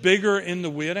made bigger in the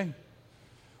waiting.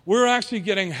 We're actually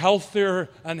getting healthier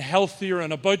and healthier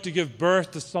and about to give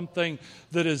birth to something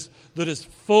that is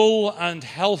full and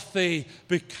healthy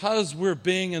because we're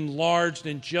being enlarged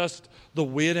in just the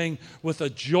waiting with a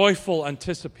joyful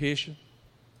anticipation.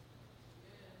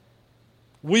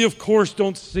 We, of course,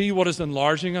 don't see what is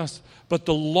enlarging us, but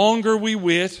the longer we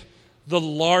wait, the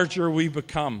larger we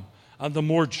become and the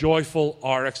more joyful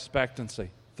our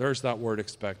expectancy. There's that word,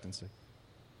 expectancy.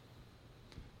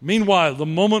 Meanwhile, the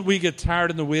moment we get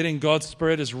tired in the waiting, God's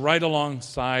Spirit is right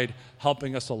alongside,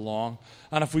 helping us along.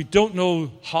 And if we don't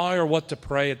know how or what to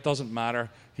pray, it doesn't matter.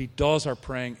 He does our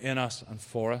praying in us and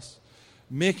for us,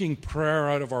 making prayer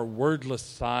out of our wordless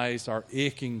sighs, our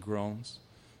aching groans.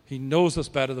 He knows us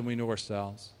better than we know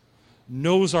ourselves,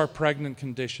 knows our pregnant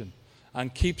condition,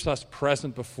 and keeps us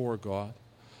present before God.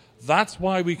 That's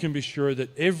why we can be sure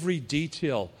that every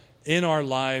detail in our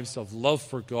lives of love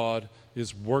for God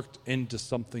is worked into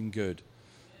something good.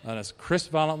 And as Chris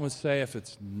Vallant would say, if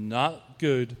it's not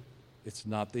good, it's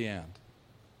not the end.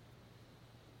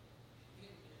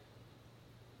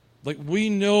 Like we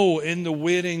know in the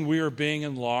waiting we are being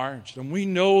enlarged. And we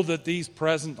know that these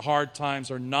present hard times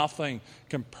are nothing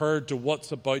compared to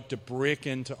what's about to break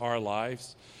into our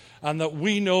lives. And that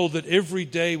we know that every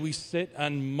day we sit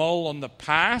and mull on the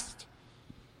past,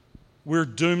 we're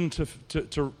doomed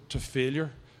to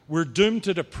failure. We're doomed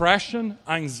to depression,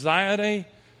 anxiety,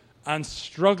 and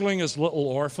struggling as little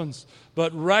orphans.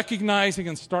 But recognizing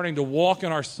and starting to walk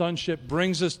in our sonship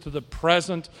brings us to the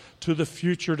present, to the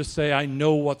future, to say, I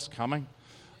know what's coming.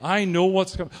 I know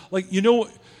what's coming. Like,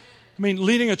 I mean,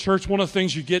 leading a church, one of the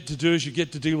things you get to do is you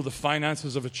get to deal with the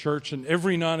finances of a church, and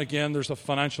every now and again there's a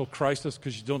financial crisis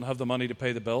because you don't have the money to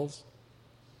pay the bills.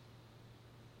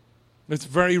 It's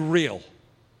very real.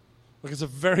 Like, it's a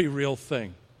very real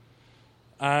thing.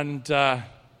 And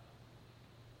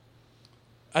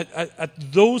at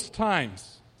those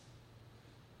times,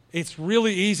 it's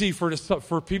really easy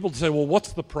for people to say, well,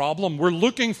 what's the problem? We're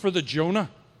looking for the Jonah.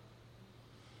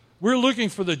 We're looking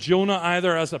for the Jonah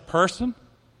either as a person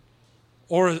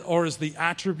or as the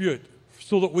attribute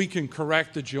so that we can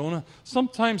correct the Jonah.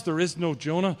 Sometimes there is no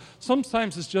Jonah.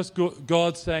 Sometimes it's just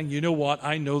God saying, you know what,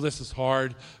 I know this is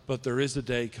hard, but there is a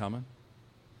day coming.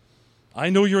 I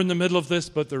know you're in the middle of this,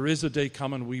 but there is a day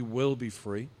coming we will be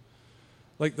free.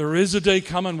 Like, there is a day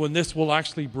coming when this will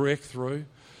actually break through.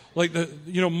 Like,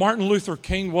 Martin Luther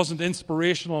King wasn't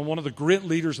inspirational and one of the great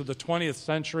leaders of the 20th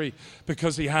century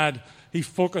because he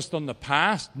focused on the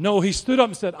past. No, he stood up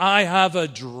and said, I have a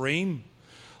dream.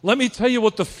 Let me tell you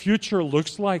what the future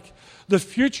looks like. The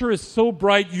future is so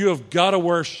bright you have got to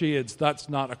wear shades. That's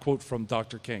not a quote from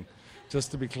Dr. King. Just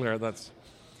to be clear, that's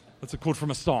a quote from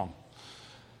a song.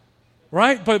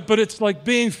 Right? But it's like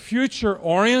being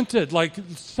future-oriented. Like,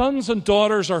 sons and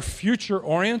daughters are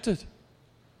future-oriented.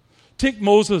 Take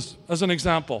Moses as an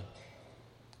example.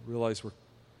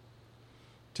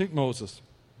 Take Moses.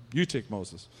 You take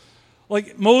Moses.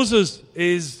 Like, Moses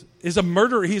is a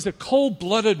murderer. He's a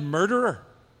cold-blooded murderer.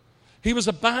 He was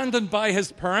abandoned by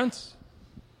his parents.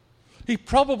 He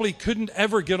probably couldn't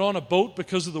ever get on a boat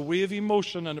because of the wave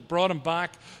emotion, and it brought him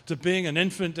back to being an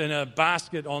infant in a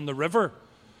basket on the river.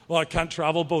 Well, I can't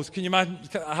travel boats. Can you imagine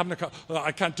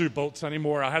I can't do boats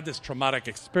anymore. I had this traumatic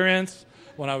experience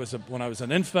when I was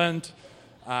an infant,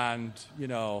 and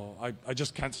I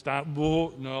just can't stand.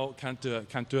 Whoa, no, can't do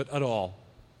it at all.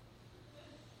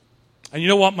 And you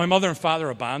know what? My mother and father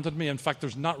abandoned me. In fact,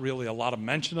 there's not really a lot of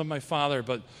mention of my father,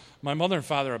 but my mother and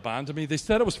father abandoned me. They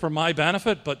said it was for my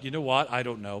benefit, but you know what? I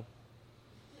don't know.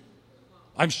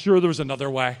 I'm sure there was another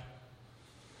way.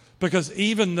 Because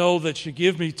even though that she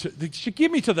gave me to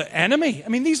the enemy. I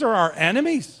mean, these are our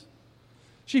enemies.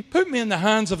 She put me in the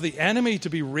hands of the enemy to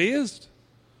be raised.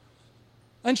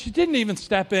 And she didn't even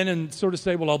step in and sort of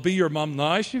say, well, I'll be your mum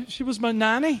now. She was my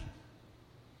nanny.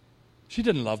 She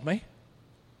didn't love me.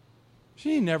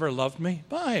 She never loved me.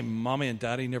 My mommy and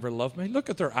daddy never loved me. Look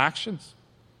at their actions.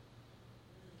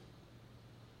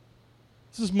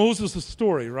 This is Moses'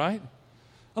 story, right?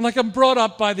 And like, I'm brought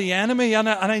up by the enemy, and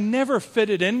I never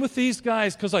fitted in with these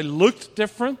guys because I looked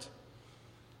different.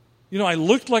 I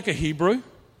looked like a Hebrew.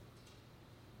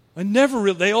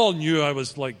 They all knew I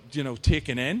was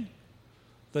taken in.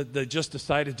 That they just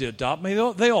decided to adopt me.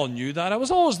 They all knew that. I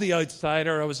was always the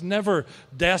outsider. I was never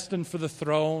destined for the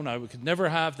throne. I could never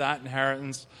have that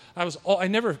inheritance. I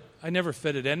never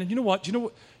fitted in. And you know what?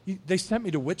 They sent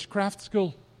me to witchcraft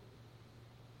school.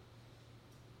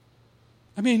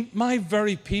 I mean, my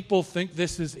very people think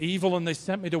this is evil, and they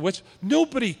sent me to witch.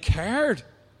 Nobody cared.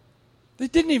 They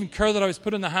didn't even care that I was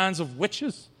put in the hands of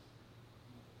witches.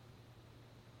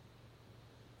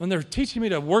 When they're teaching me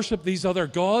to worship these other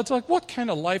gods, like, what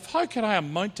kind of life? How can I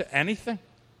amount to anything?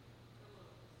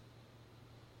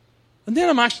 And then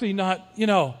I'm actually not,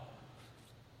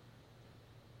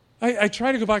 I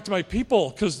try to go back to my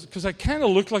people because I kind of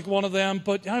look like one of them,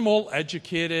 but I'm all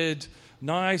educated,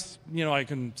 nice, I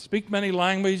can speak many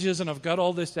languages, and I've got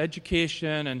all this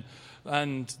education,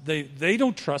 and they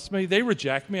don't trust me. They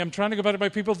reject me. I'm trying to go back to my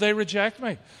people. They reject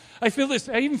me. I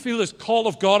even feel this call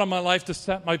of God on my life to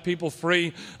set my people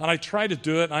free, and I try to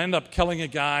do it, and I end up killing a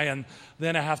guy, and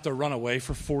then I have to run away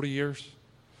for 40 years.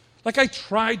 Like, I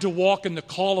tried to walk in the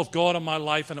call of God on my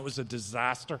life, and it was a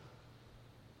disaster.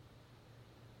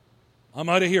 I'm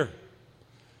out of here.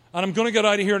 And I'm going to get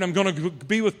out of here, and I'm going to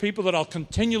be with people that I'll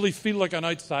continually feel like an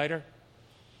outsider.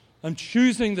 I'm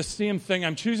choosing the same thing.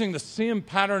 I'm choosing the same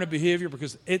pattern of behavior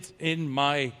because it's in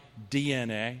my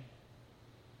DNA.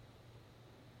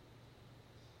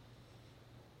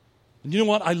 And you know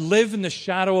what? I live in the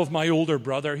shadow of my older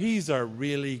brother. He's a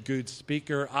really good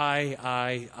speaker.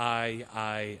 I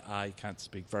can't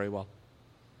speak very well.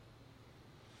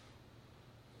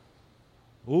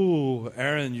 Oh,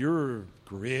 Aaron, you're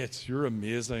great. You're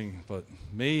amazing. But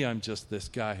me, I'm just this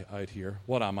guy out here.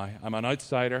 What am I? I'm an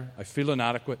outsider. I feel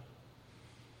inadequate.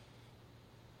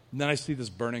 And then I see this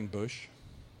burning bush.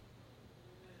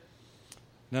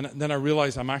 Then I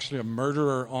realize I'm actually a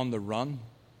murderer on the run.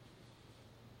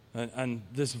 And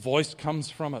this voice comes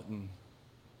from it.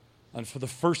 And for the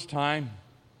first time,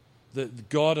 that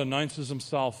God announces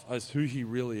himself as who he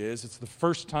really is. It's the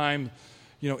first time,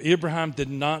 Abraham did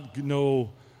not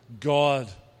know God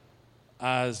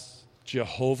as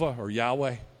Jehovah or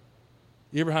Yahweh.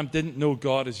 Abraham didn't know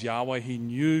God as Yahweh. He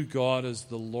knew God as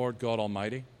the Lord God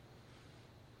Almighty.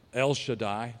 El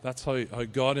Shaddai. That's how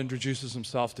God introduces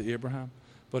himself to Abraham.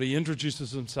 But he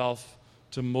introduces himself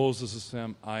to Moses as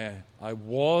saying, I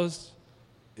was,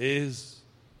 is,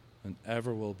 and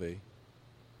ever will be.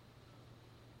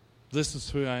 This is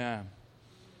who I am.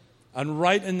 And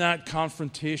right in that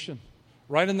confrontation,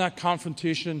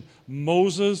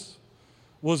 Moses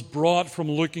was brought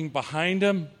from looking behind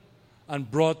him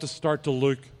and brought to start to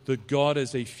look that God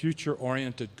is a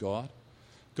future-oriented God.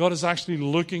 God is actually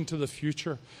looking to the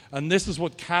future. And this is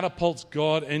what catapults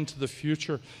God into the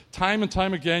future. Time and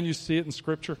time again, you see it in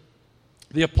Scripture.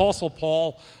 The Apostle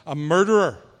Paul, a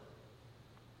murderer,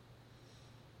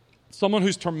 someone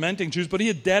who's tormenting Jews, but he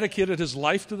had dedicated his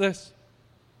life to this.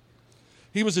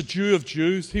 He was a Jew of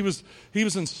Jews. He was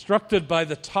instructed by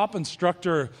the top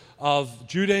instructor of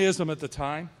Judaism at the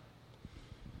time.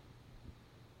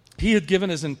 He had given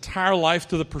his entire life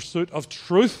to the pursuit of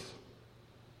truth.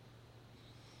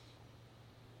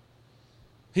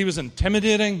 He was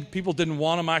intimidating. People didn't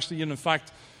want him, actually. And in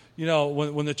fact,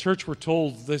 when the church were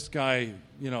told this guy,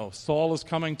 Saul is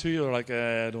coming to you, they're like,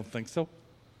 I don't think so.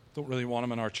 Don't really want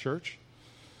him in our church.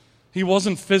 He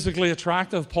wasn't physically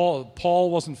attractive. Paul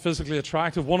wasn't physically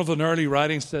attractive. One of the early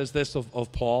writings says this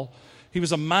of Paul. He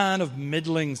was a man of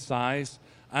middling size,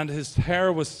 and his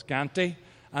hair was scanty,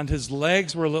 and his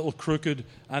legs were a little crooked,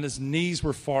 and his knees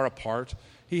were far apart.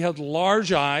 He had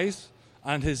large eyes,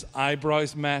 and his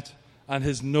eyebrows met, and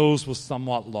his nose was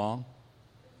somewhat long.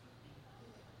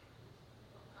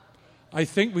 I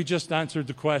think we just answered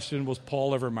the question, was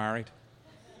Paul ever married?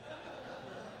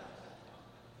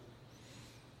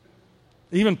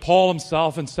 Even Paul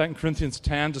himself in 2 Corinthians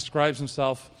 10 describes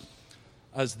himself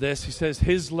as this. He says,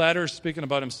 his letters, speaking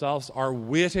about himself, are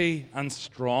weighty and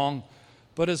strong,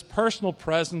 but his personal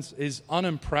presence is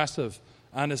unimpressive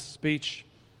and his speech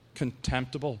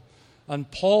contemptible. And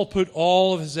Paul put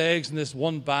all of his eggs in this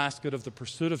one basket of the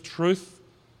pursuit of truth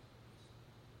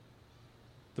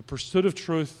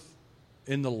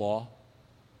in the law.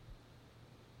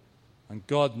 And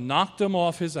God knocked him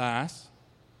off his ass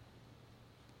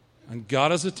and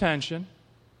got his attention.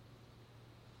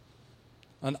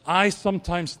 And I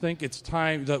sometimes think it's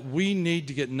time that we need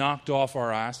to get knocked off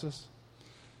our asses.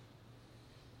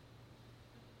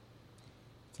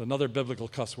 It's another biblical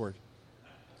cuss word.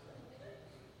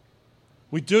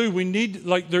 We do. We need,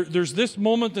 there's this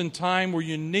moment in time where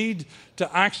you need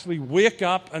to actually wake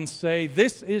up and say,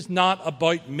 this is not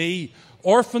about me.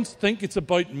 Orphans think it's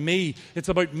about me. It's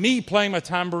about me playing my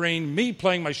tambourine, me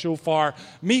playing my shofar,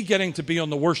 me getting to be on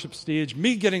the worship stage,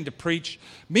 me getting to preach,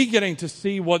 me getting to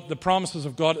see what the promises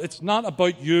of God. It's not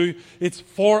about you. It's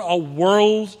for a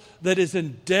world that is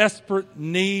in desperate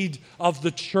need of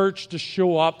the church to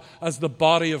show up as the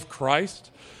body of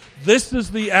Christ. This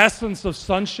is the essence of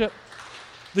sonship.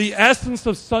 The essence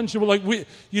of sonship,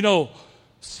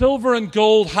 silver and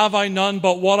gold have I none,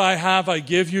 but what I have I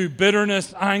give you.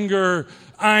 Bitterness, anger,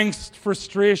 angst,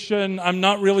 frustration. I'm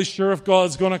not really sure if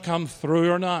God's going to come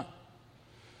through or not.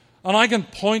 And I can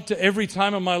point to every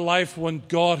time in my life when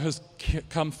God has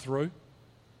come through.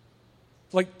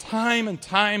 Time and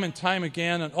time and time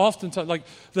again, and oftentimes,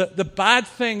 the bad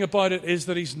thing about it is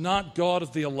that He's not God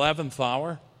of the 11th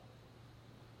hour.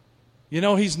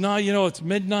 He's not, it's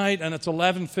midnight and it's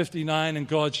 11:59 and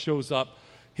God shows up.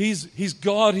 He's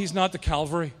God, He's not the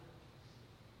Calvary.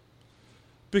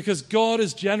 Because God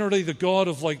is generally the God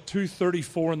of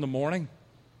 2:34 in the morning.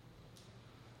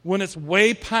 When it's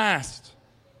way past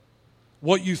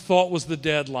what you thought was the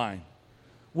deadline.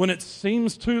 When it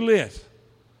seems too late.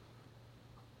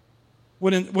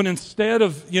 When instead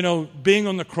of, being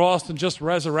on the cross and just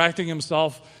resurrecting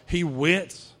Himself, He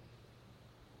waits.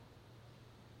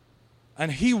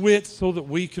 And He waits so that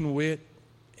we can wait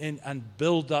and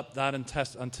build up that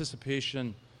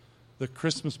anticipation that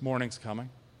Christmas morning's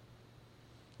coming.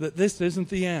 That this isn't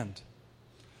the end.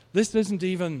 This isn't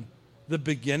even the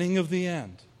beginning of the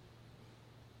end.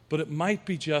 But it might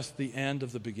be just the end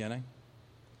of the beginning.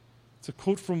 It's a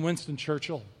quote from Winston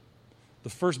Churchill. The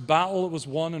first battle that was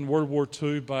won in World War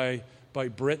II by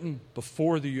Britain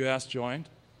before the U.S. joined.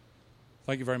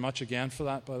 Thank you very much again for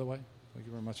that, by the way. Thank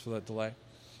you very much for that delay.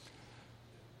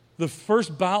 The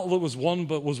first battle that was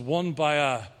won by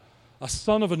a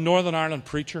son of a Northern Ireland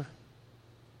preacher,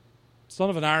 son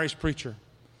of an Irish preacher,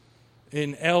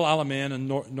 in El Alamein in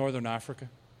Northern Africa.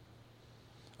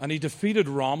 And he defeated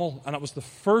Rommel, and it was the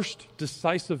first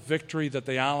decisive victory that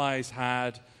the Allies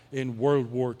had in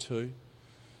World War II.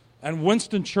 And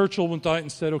Winston Churchill went out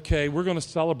and said, okay, we're going to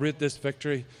celebrate this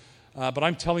victory, but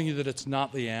I'm telling you that it's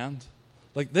not the end.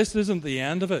 This isn't the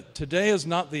end of it. Today is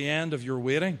not the end of your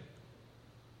waiting.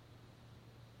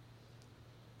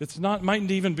 It's not,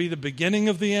 mightn't even be the beginning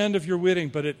of the end of your waiting,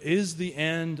 but it is the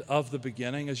end of the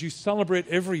beginning. As you celebrate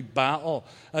every battle,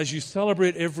 as you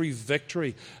celebrate every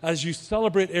victory, as you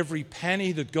celebrate every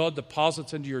penny that God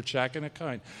deposits into your checking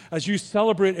account, as you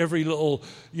celebrate every little,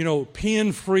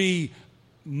 pain-free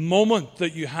moment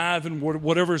that you have in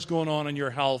whatever's going on in your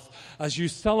health, as you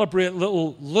celebrate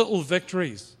little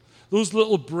victories, those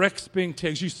little bricks being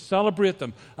taken, as you celebrate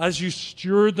them, as you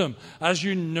steward them, as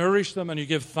you nourish them, and you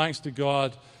give thanks to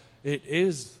God, it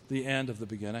is the end of the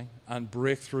beginning, and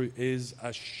breakthrough is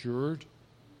assured.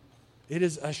 It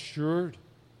is assured.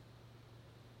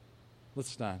 Let's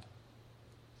stand.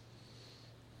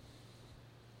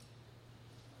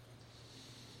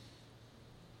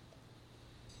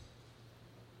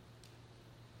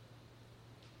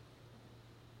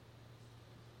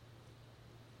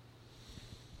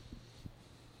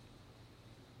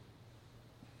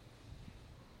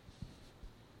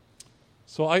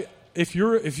 So if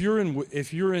you're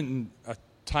in a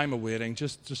time of waiting,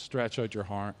 just stretch out your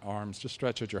arms, just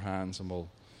stretch out your hands, and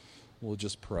we'll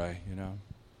just pray.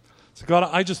 So God,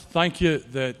 I just thank you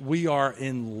that we are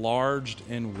enlarged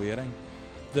in waiting,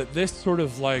 that this sort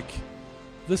of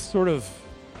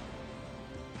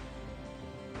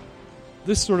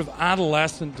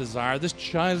adolescent desire, this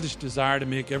childish desire to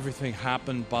make everything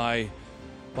happen by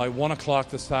 1 o'clock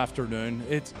this afternoon,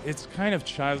 it's kind of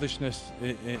childishness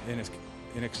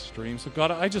in extreme. So God,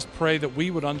 I just pray that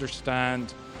we would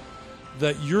understand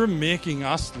that you're making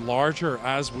us larger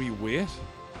as we wait.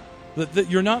 That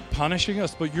you're not punishing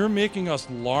us, but you're making us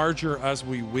larger as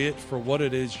we wait for what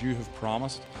it is you have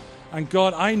promised. And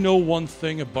God, I know one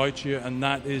thing about you, and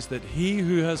that is that he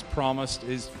who has promised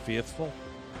is faithful.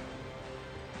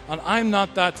 And I'm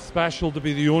not that special to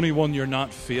be the only one you're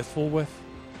not faithful with.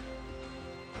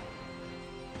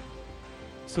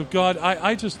 So God,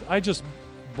 I just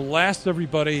bless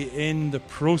everybody in the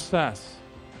process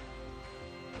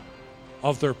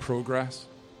of their progress.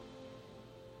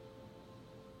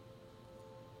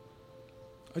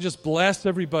 I just bless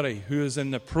everybody who is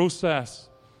in the process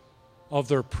of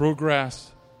their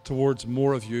progress towards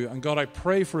more of you. And God, I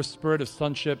pray for a spirit of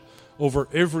sonship over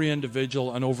every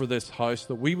individual and over this house,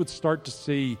 that we would start to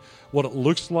see what it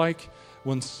looks like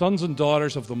when sons and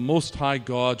daughters of the Most High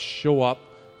God show up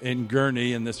in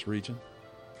Gurnee, in this region.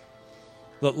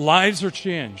 That lives are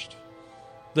changed,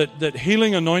 that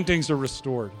healing anointings are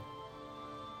restored,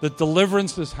 that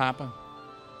deliverances happen.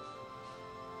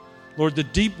 Lord, the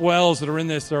deep wells that are in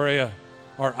this area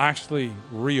are actually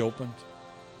reopened.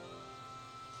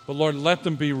 But Lord, let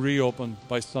them be reopened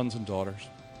by sons and daughters.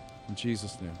 In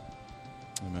Jesus' name,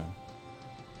 amen.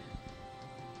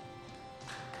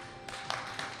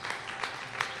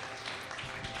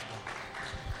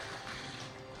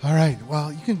 All right,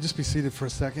 well, you can just be seated for a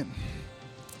second.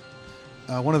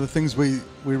 One of the things we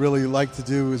really like to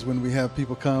do is when we have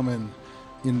people come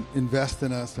and invest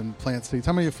in us and plant seeds.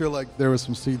 How many of you feel like there was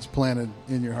some seeds planted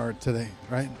in your heart today,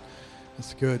 right?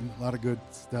 That's good. A lot of good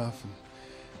stuff.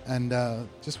 And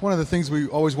just one of the things we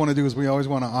always want to do is we always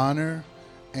want to honor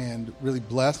and really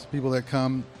bless people that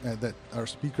come, that are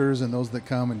speakers, and those that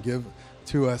come and give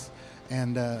to us.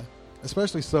 And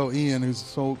especially so Ian, who's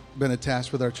so been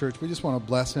attached with our church. We just want to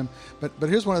bless him. But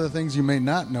here's one of the things you may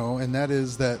not know, and that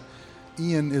is that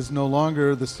Ian is no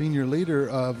longer the senior leader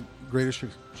of Greater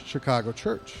Chicago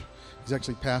Church. He's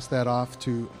actually passed that off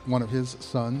to one of his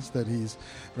sons that he's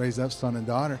raised up, son and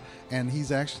daughter. And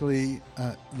he's actually,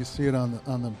 you see it on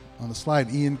the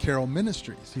slide, Ian Carroll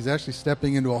Ministries. He's actually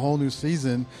stepping into a whole new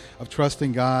season of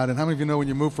trusting God. And how many of you know when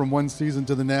you move from one season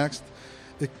to the next,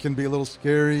 it can be a little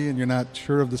scary and you're not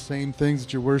sure of the same things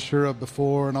that you were sure of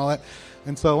before and all that.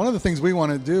 And so one of the things we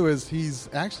want to do is he's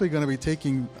actually going to be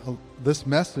taking this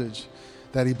message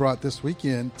that he brought this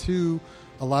weekend to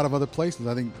a lot of other places.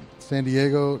 I think San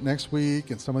Diego next week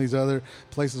and some of these other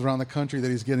places around the country that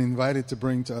he's getting invited to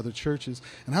bring to other churches.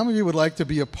 And how many of you would like to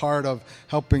be a part of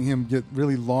helping him get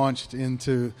really launched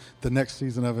into the next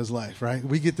season of his life, right?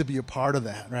 We get to be a part of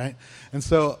that, right? And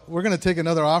so we're going to take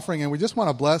another offering, and we just want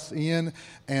to bless Ian,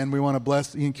 and we want to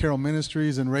bless Ian Carroll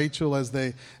Ministries and Rachel as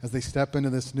they step into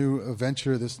this new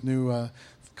venture, this new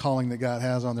calling that God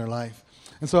has on their life.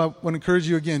 And so I want to encourage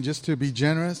you again just to be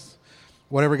generous.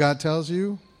 Whatever God tells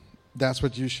you, that's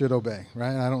what you should obey,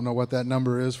 right? I don't know what that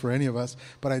number is for any of us,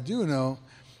 but I do know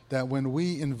that when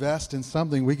we invest in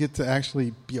something, we get to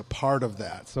actually be a part of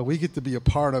that. So we get to be a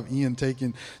part of Ian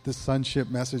taking this sonship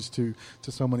message to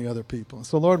so many other people.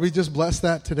 So Lord, we just bless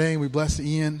that today, and we bless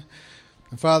Ian.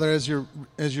 And Father, as you're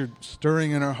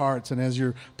stirring in our hearts and as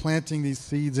you're planting these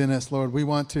seeds in us, Lord, we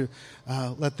want to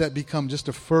let that become just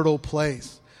a fertile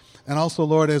place. And also,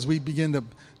 Lord, as we begin to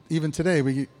even today,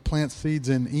 we plant seeds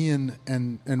in Ian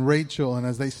and Rachel, and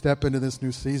as they step into this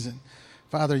new season,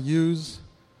 Father, use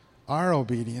our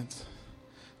obedience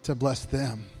to bless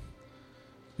them.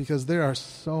 Because there are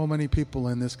so many people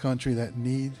in this country that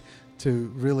need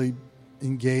to really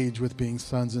engage with being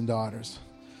sons and daughters.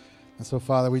 And so,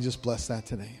 Father, we just bless that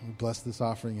today. We bless this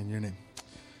offering in your name.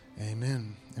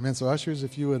 Amen. Amen. So, ushers,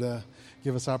 if you would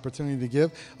give us opportunity to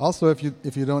give. Also, if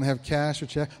you don't have cash or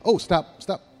check. Oh, stop.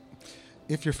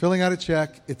 If you're filling out a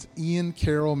check, it's Ian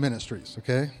Carroll Ministries,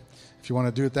 okay? If you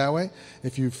want to do it that way.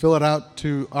 If you fill it out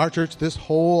to our church, this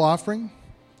whole offering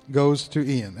goes to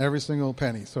Ian, every single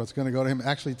penny. So it's going to go to him.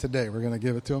 Actually, today we're going to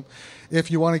give it to him. If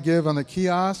you want to give on the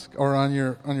kiosk or on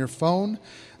your phone,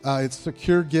 it's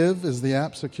Secure Give is the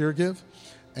app, Secure Give.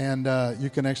 And you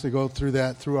can actually go through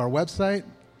that through our website,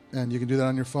 and you can do that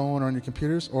on your phone or on your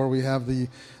computers. Or we have the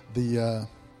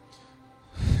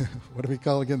what do we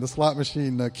call it again? The slot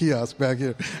machine kiosk back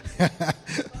here.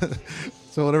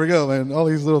 So there we go, man. All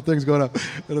these little things going up.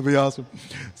 It'll be awesome.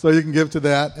 So you can give to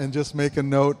that and just make a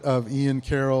note of Ian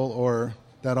Carroll or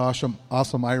that awesome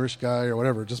Irish guy or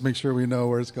whatever. Just make sure we know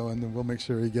where it's going, and we'll make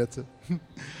sure he gets it.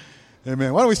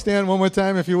 Amen. Why don't we stand one more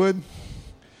time, if you would?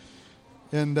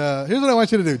 And here's what I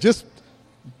want you to do. Just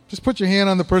put your hand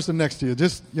on the person next to you.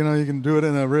 Just, you can do it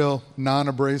in a real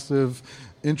non-abrasive,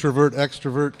 introvert,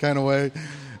 extrovert kind of way.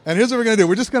 And here's what we're going to do.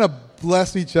 We're just going to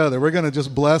bless each other. We're going to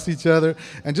just bless each other.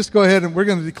 And just go ahead and we're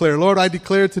going to declare, Lord, I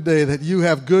declare today that you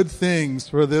have good things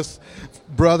for this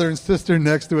brother and sister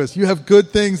next to us. You have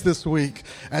good things this week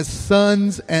as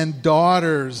sons and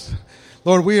daughters.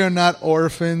 Lord, we are not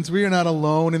orphans. We are not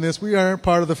alone in this. We are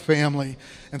part of the family.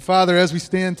 And Father, as we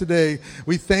stand today,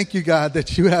 we thank you, God,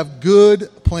 that you have good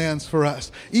plans for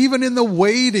us. Even in the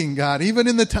waiting, God, even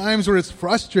in the times where it's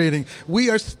frustrating,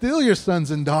 we are still your sons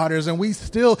and daughters, and we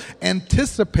still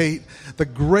anticipate the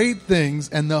great things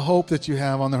and the hope that you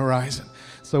have on the horizon.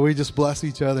 So we just bless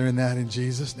each other in that in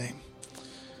Jesus' name.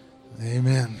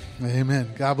 Amen.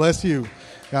 Amen. God bless you.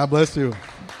 God bless you.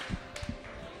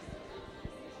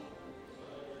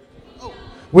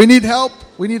 We need help.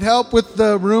 We need help with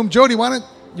the room. Jody, you want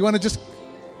to just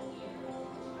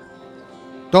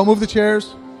don't move the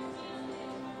chairs?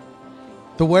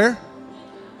 The where?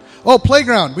 Oh,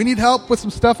 playground. We need help with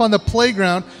some stuff on the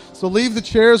playground. So leave the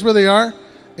chairs where they are.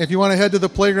 If you want to head to the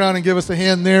playground and give us a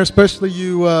hand there, especially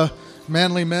you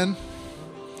manly men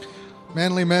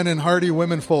and hardy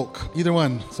women folk. Either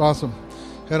one. It's awesome.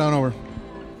 Head on over.